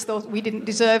I just thought we didn't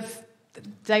deserve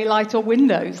daylight or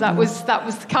windows. That was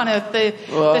kind of the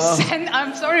sense.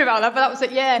 I'm sorry about that, but that was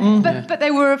it. Yeah, but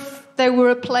they were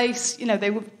a place. You know,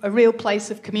 they were a real place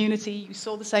of community. You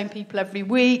saw the same people every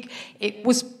week. It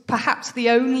was perhaps the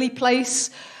only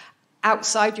place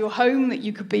outside your home that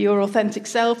you could be your authentic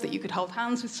self, that you could hold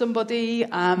hands with somebody,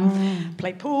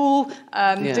 play pool,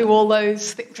 do all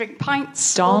those drink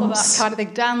pints, dance, all of that kind of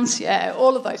thing, dance,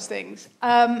 all of those things.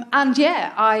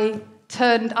 I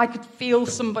could feel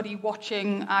somebody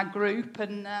watching our group,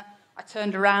 and I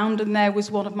turned around, and there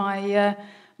was one of my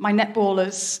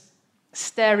netballers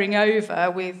staring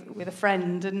over with a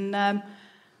friend, and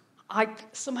I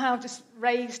somehow just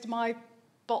raised my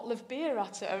bottle of beer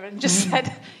at her and just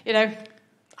said,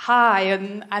 hi,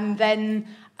 and then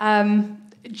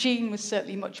Jean was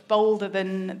certainly much bolder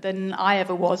than I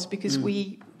ever was, because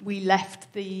we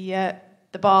left the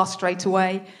bar straight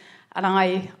away, and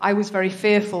I was very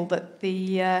fearful that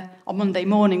on Monday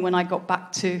morning when I got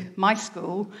back to my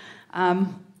school,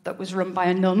 that was run by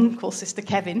a nun called Sister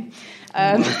Kevin.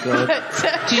 Oh my God.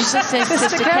 Did you just say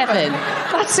Sister Kevin?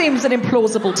 That seems an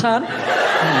implausible turn.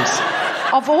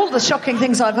 Of all the shocking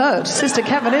things I've heard, Sister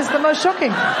Kevin is the most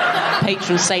shocking.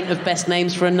 Patron saint of best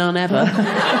names for a nun ever.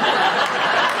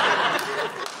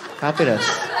 Fabulous.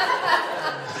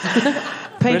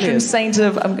 Patron saint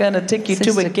of, I'm going to take you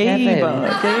Sister to a gay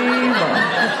bar.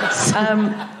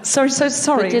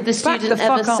 Sorry. But did the student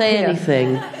ever say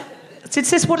anything?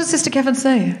 What does Sister Kevin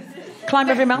say? Climb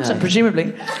every mountain,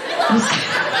 presumably.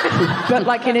 But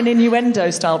like in an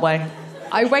innuendo-style way.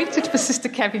 I waited for Sister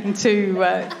Kevin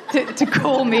to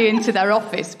call me into their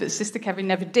office, but Sister Kevin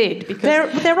never did, because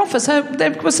their office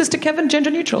was Sister Kevin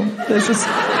gender neutral. This has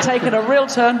taken a real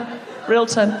turn.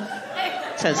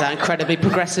 Turns out incredibly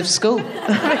progressive school.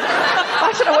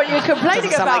 I don't know what you're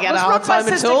complaining about. It was run by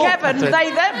Sister Kevin,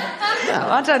 they, them. No,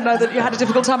 I don't know that you had a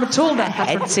difficult time at all there.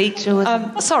 Head teacher.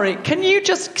 Sorry, can you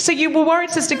just... So you were worried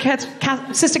Sister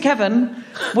Kevin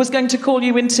was going to call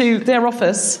you into their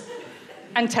office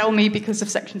and tell me, because of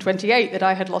Section 28, that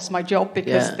I had lost my job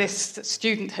because this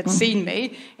student had seen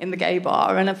me in the gay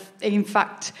bar. And in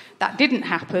fact, that didn't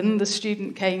happen. The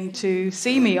student came to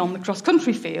see me on the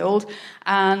cross-country field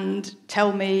and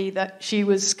tell me that she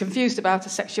was confused about her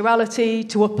sexuality,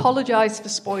 to apologise for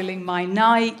spoiling my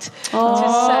night,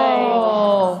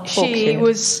 to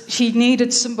say she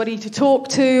needed somebody to talk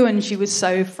to, and she was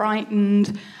so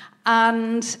frightened.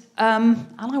 And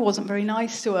I wasn't very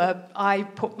nice to her. I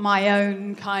put my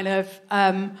own kind of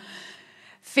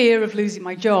fear of losing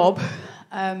my job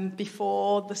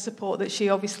before the support that she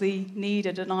obviously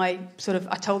needed. And I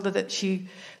told her that she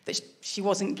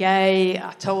wasn't gay.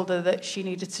 I told her that she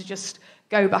needed to just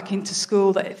go back into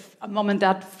school, that if mum and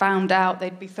dad found out,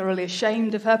 they'd be thoroughly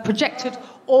ashamed of her. Projected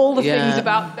all the things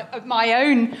about my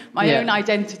own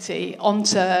identity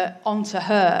onto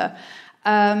her.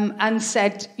 And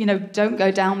said, don't go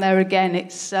down there again.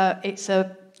 It's a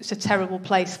terrible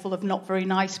place full of not very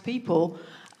nice people.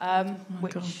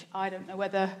 Which God. I don't know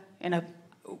whether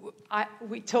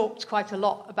we talked quite a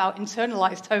lot about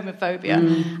internalised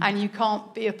homophobia, and you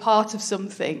can't be a part of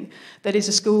something that is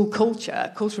a school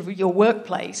culture of your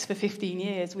workplace for 15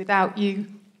 years without you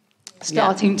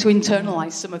starting to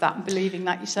internalise some of that and believing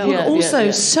that yourself.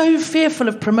 You're so fearful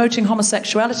of promoting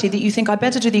homosexuality that you think, I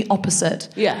better do the opposite.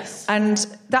 Yes. And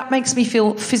that makes me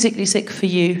feel physically sick for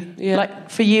you. Yeah. Like,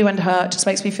 for you and her, it just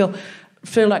makes me feel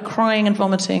like crying and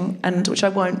vomiting, and which I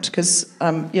won't, because,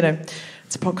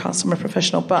 it's a podcast, I'm a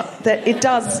professional, but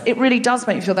it really does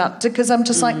make me feel that, because I'm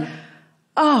just like,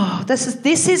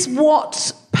 this is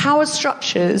what power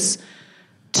structures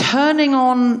turning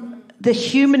on the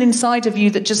human inside of you,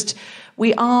 that just,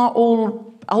 we are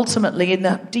all ultimately in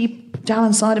the deep down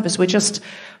inside of us, we're just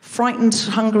frightened,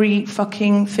 hungry,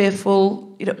 fucking,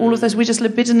 fearful, all of those. We're just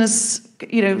libidinous,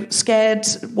 scared,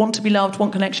 want to be loved,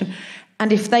 want connection.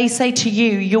 And if they say to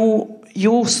you,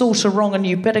 you're sort of wrong and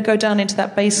you better go down into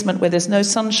that basement where there's no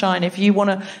sunshine, if you want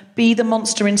to be the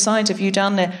monster inside of you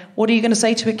down there, what are you going to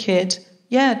say to a kid?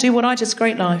 Yeah, do what I did, it's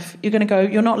great life. You're going to go,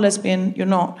 you're not lesbian, you're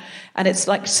not. And it's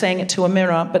like saying it to a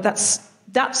mirror. But that's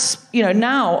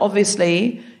now,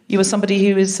 obviously, you are somebody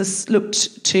who is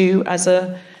looked to as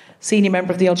a senior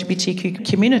member of the LGBTQ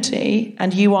community,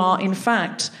 and you are, in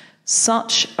fact,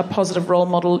 such a positive role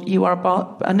model. You are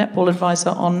a netball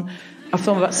advisor on a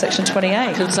film about Section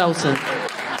 28. Consultant.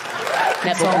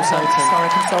 Netball consultant. Sorry,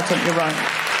 consultant, you're right.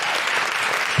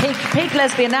 Peak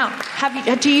lesbian. Now,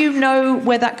 do you know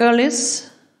where that girl is?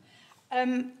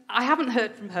 I haven't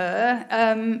heard from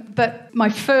her, but my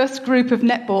first group of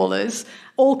netballers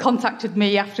all contacted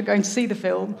me after going to see the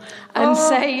film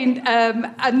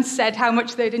and said how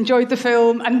much they'd enjoyed the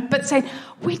film, but saying,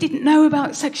 we didn't know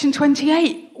about Section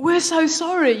 28. We're so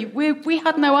sorry. We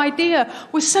had no idea.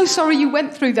 We're so sorry you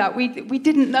went through that. We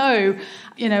didn't know,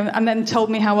 and then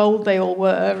told me how old they all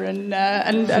were and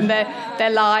their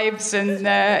lives and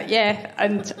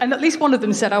and at least one of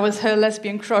them said I was her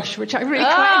lesbian crush, which I really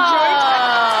quite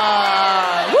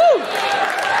enjoyed. Woo!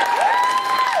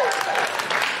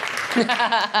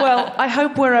 Well, I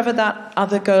hope wherever that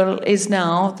other girl is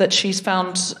now, that she's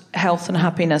found health and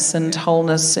happiness and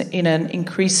wholeness in an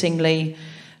increasingly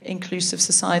inclusive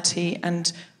society,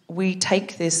 and we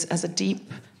take this as a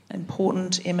deep,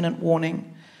 important, imminent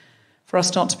warning for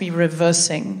us not to be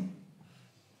reversing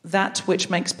that which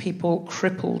makes people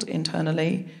crippled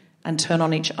internally and turn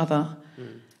on each other.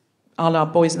 A la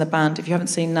Boys in the Band. If you haven't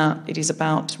seen that, it is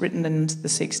written in the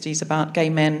 60s, about gay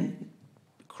men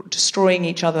destroying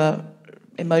each other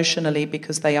emotionally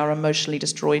because they are emotionally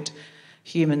destroyed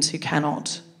humans who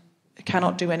cannot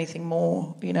do anything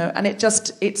more, and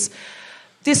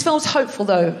this film's hopeful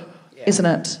though, isn't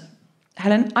it,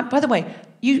 Helen? By the way,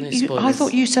 I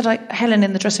thought you said Helen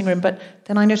in the dressing room, but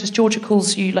then I noticed Georgia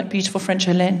calls you like beautiful French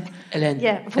Hélène.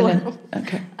 Yeah, Hélène.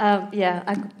 Okay.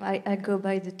 I go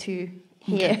by the two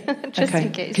here, just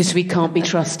in case. Because we can't be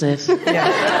trusted.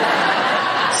 Yeah.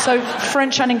 So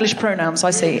French and English pronouns,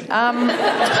 I see. I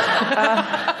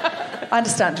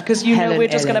understand, because we're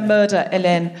just going to murder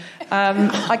Hélène.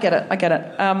 I get it.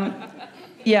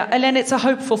 Hélène, it's a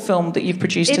hopeful film that you've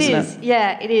produced, isn't it?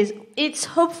 Yeah, it is. It's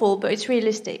hopeful, but it's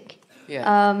realistic.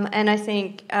 Yeah. And I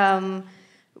think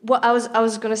what I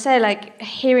was going to say, like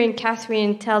hearing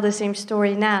Catherine tell the same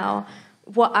story now,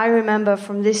 what I remember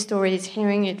from this story is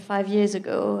hearing it 5 years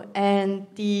ago, and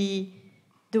the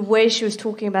way she was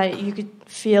talking about it, you could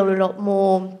feel a lot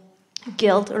more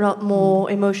guilt, a lot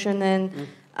more emotion, and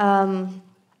a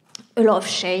lot of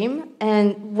shame.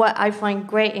 And what I find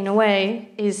great in a way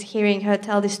is hearing her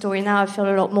tell this story now, I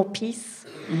feel a lot more peace.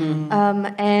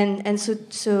 And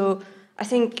so I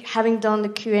think having done the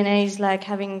Q&As, like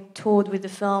having toured with the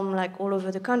film like all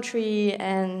over the country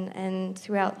and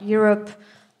throughout Europe,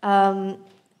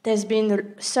 there's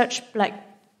been such like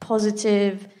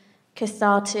positive,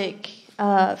 cathartic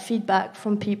feedback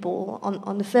from people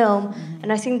on the film,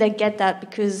 and I think they get that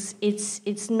because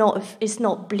it's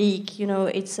not bleak,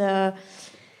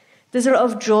 there's a lot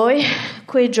of joy,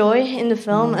 queer joy in the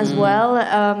film as well,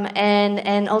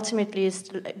 and ultimately it's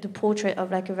the portrait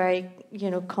of like a very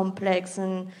complex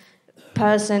and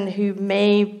person who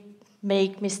may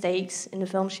make mistakes in the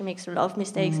film. She makes a lot of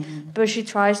mistakes, but she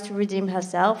tries to redeem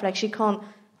herself. Like she can't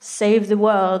save the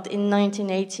world in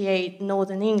 1988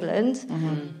 Northern England,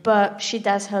 but she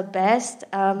does her best,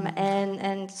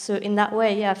 and so in that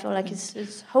way, I feel like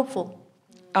it's hopeful.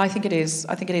 I think it is.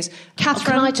 Catherine,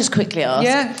 can I just quickly ask?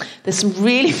 Yeah. There's some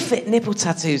really fit nipple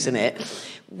tattoos in it.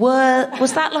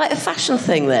 Was that like a fashion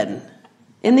thing then?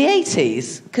 In the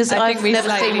 80s? Because I've never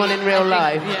seen one in real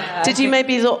life. Yeah, Did you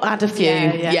maybe add a few?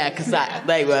 Yeah. Because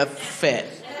they were fit.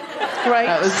 Great.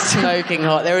 That was smoking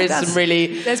hot. There is some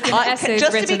really... There's been essays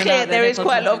just to written be clear, about there is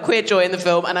quite a lot of queer joy in the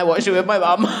film, and I watched it with my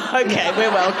mum. Okay,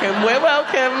 we're welcome.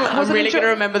 I'm really going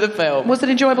to remember the film. Was it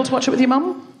enjoyable to watch it with your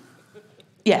mum?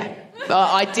 Yeah.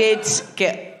 I did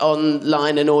get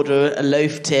online and order a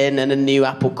loaf tin and a new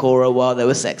apple corer while there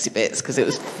were sexy bits, because it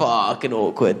was fucking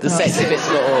awkward. The sexy bits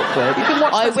were awkward.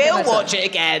 I will watch it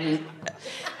again.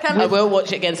 I will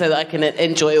watch it again so that I can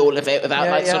enjoy all of it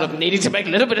without sort of needing to make a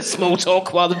little bit of small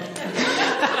talk while the...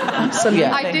 Absolutely.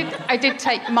 I did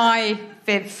take my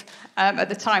Viv at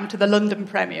the time to the London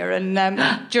premiere, and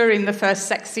during the first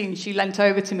sex scene she leant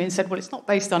over to me and said, well, it's not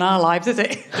based on our lives, is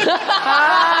it?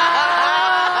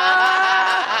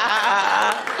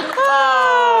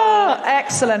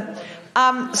 Excellent.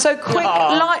 So quick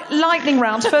lightning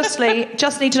round. Firstly,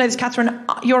 just need to know this, Catherine.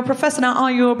 You're a professor now.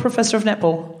 Are you a professor of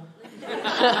netball?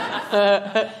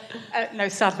 No,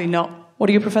 sadly not. What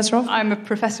are you a professor of? I'm a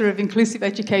professor of inclusive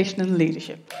education and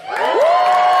leadership. Sounds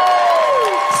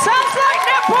like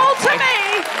netball to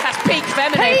me. That's peak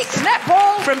feminist. Peak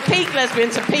netball. From peak lesbian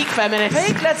to peak feminist.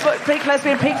 Peak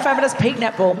lesbian, peak feminist, peak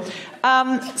netball.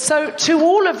 So to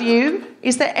all of you,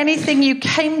 is there anything you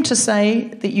came to say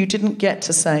that you didn't get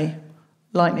to say?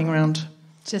 Lightning round.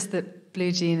 Just that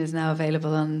Blue Jean is now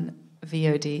available on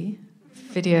VOD,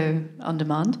 video on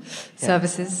demand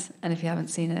services, and if you haven't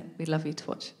seen it, we'd love you to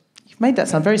watch. You've made that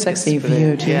sound very sexy.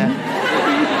 VOD. Yeah.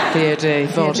 VOD.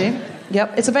 VOD.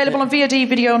 Yep, it's available on VOD,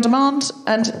 video on demand,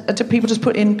 and do people just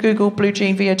put in Google Blue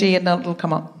Jean VOD and it'll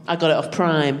come up? I got it off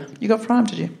Prime. You got Prime,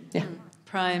 did you? Yeah.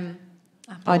 Prime,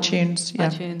 Apple, iTunes, yeah.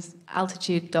 iTunes,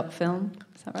 altitude.film.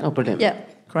 Is that right? Oh, brilliant. Yeah.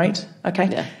 Great. Okay.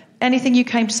 Yeah. Anything you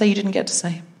came to say you didn't get to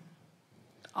say?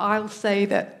 I'll say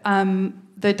that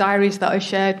the diaries that I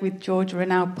shared with Georgia are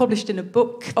now published in a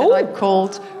book that I've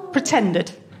called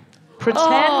Pretended. Pretended.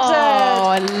 Oh,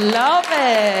 I love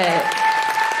it.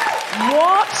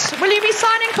 What? Will you be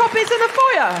signing copies in the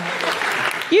foyer?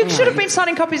 You should have been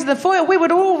signing copies in the foyer. We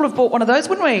would all have bought one of those,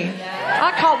 wouldn't we? Yeah.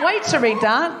 I can't wait to read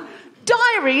that.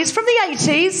 Diaries from the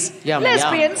 80s. Yum,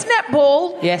 lesbians,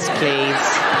 netball. Yes, please.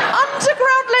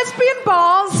 Underground lesbian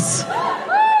bars.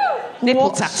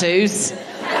 Nipple tattoos.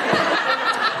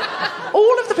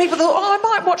 All of the people thought, I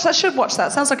might watch that, should watch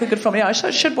that. Sounds like a good film. Yeah, I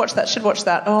should watch that, should watch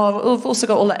that. Oh, we've also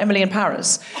got all that Emily in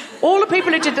Paris. All the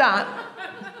people who did that,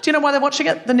 do you know why they're watching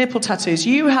it? The nipple tattoos.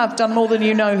 You have done more than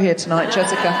you know here tonight,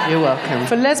 Jessica. You're welcome.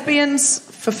 For lesbians,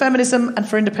 for feminism, and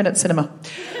for independent cinema.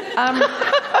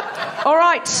 All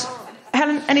right.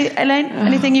 Helen, Elaine,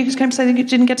 anything you came to say that you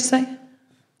didn't get to say?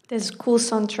 There's a cool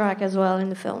soundtrack as well in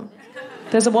the film.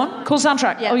 There's a what? Cool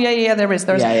soundtrack? Yeah. Oh, yeah, there is.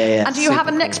 Yeah. And do you have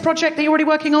a next project that you're already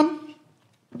working on?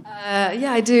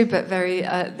 Yeah, I do, but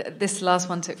this last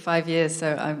one took 5 years,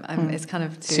 so it's kind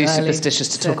of too early superstitious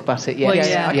to talk about it. Yeah, Well,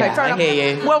 yeah. Okay, fair enough. I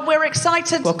hear you. Well, we're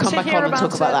excited We'll come to back hear on and about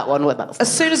talk about that one. As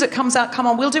soon as it comes out, come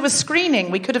on. We'll do a screening.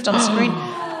 We could have done a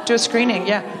screening,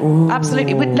 yeah. Ooh.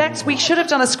 Absolutely. We should have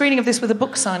done a screening of this with a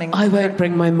book signing. I won't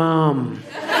bring my mum.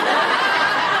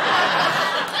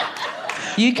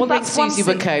 You can bring Susie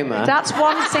Wacoma. That's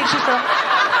one thing she's got.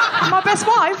 My best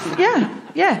wife, yeah.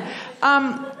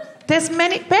 There's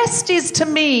many... Best is, to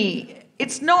me,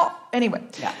 it's not... Anyway,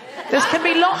 there can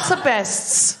be lots of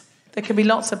bests.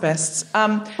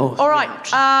 All right,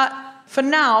 for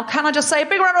now, can I just say a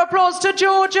big round of applause to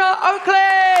Georgia Oakley!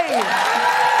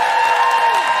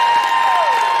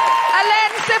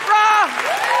 Hélène, Sifre!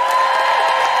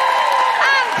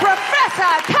 And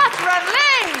Professor Catherine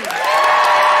Lee!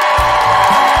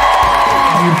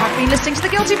 You have been listening to The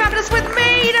Guilty Feminist with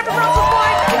me, Deborah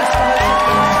Francis-White,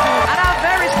 and our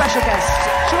very special guest,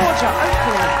 Georgia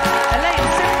Oakley, Hélène,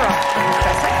 Sifre, and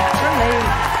Professor Catherine Lee.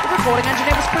 The recording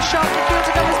engineer was Chris Sharp, the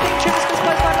Guilty Feminist theme tune was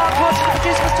composed by Mark Hodge, the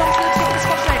producer was Tom Phillips, the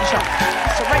Spontaneity Shop.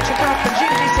 So Rachel Craft and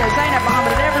Judy Dicio, Zainab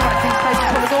Mohammed, and everyone at King's Place, as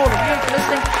well as all of you for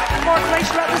listening. For more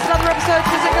information about this and other episodes,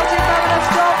 visit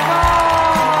guiltyfeminist.com.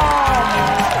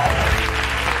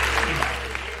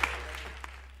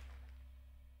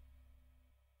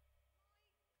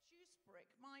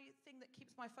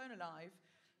 My phone alive,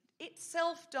 it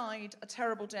itself died a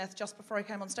terrible death just before I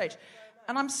came on stage.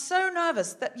 And I'm so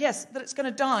nervous that it's going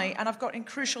to die, and I've got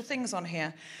crucial things on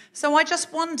here. So I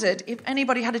just wondered if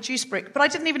anybody had a juice brick, but I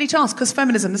didn't even need to ask, because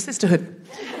feminism, the sisterhood.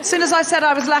 As soon as I said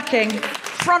I was lacking,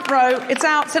 front row, it's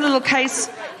out, it's in a little case.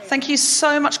 Thank you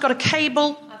so much. Got a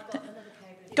cable.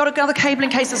 Got another cable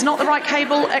in case it's not the right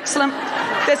cable. Excellent.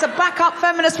 There's a backup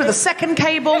feminist with a second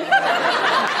cable.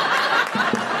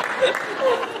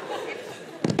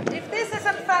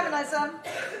 Feminism.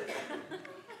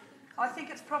 I think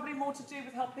it's probably more to do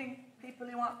with helping people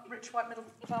who aren't rich, white, middle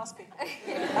class people.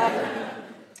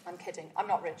 I'm kidding. I'm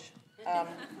not rich.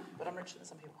 But I'm richer than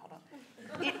some people. Hold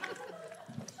on.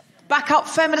 Backup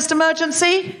feminist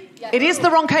emergency. Yeah. It is the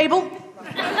wrong cable.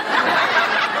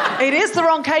 It is the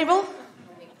wrong cable.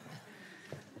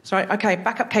 Sorry, okay,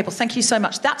 backup cable. Thank you so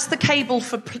much. That's the cable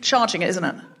for charging it, isn't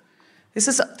it? This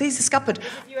is scuppered.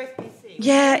 USB-C.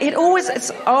 Yeah, it always...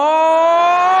 It's...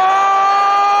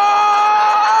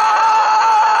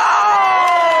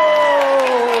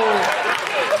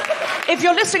 If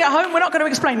you're listening at home, we're not going to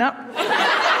explain that.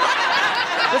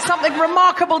 There's something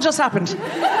remarkable just happened.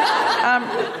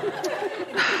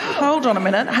 Hold on a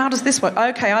minute. How does this work?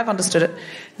 Okay, I've understood it.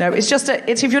 No, it's just...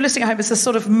 if you're listening at home, it's a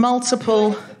sort of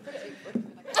multiple...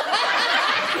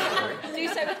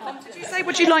 Did you say,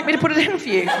 would you like me to put it in for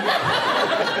you?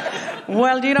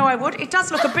 Well, you know, I would. It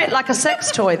does look a bit like a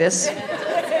sex toy, this.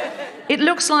 It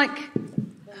looks like...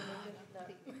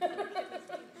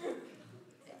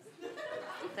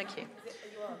 Thank you.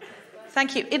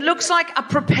 Thank you. It looks like a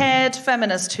prepared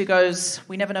feminist who goes,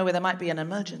 we never know where there might be an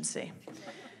emergency.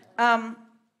 Right.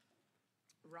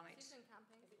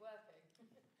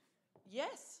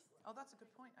 Yes. Oh, that's a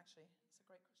good point, actually. It's a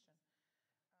great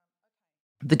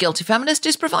question. The Guilty Feminist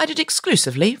is provided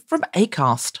exclusively from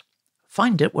Acast.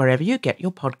 Find it wherever you get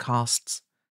your podcasts.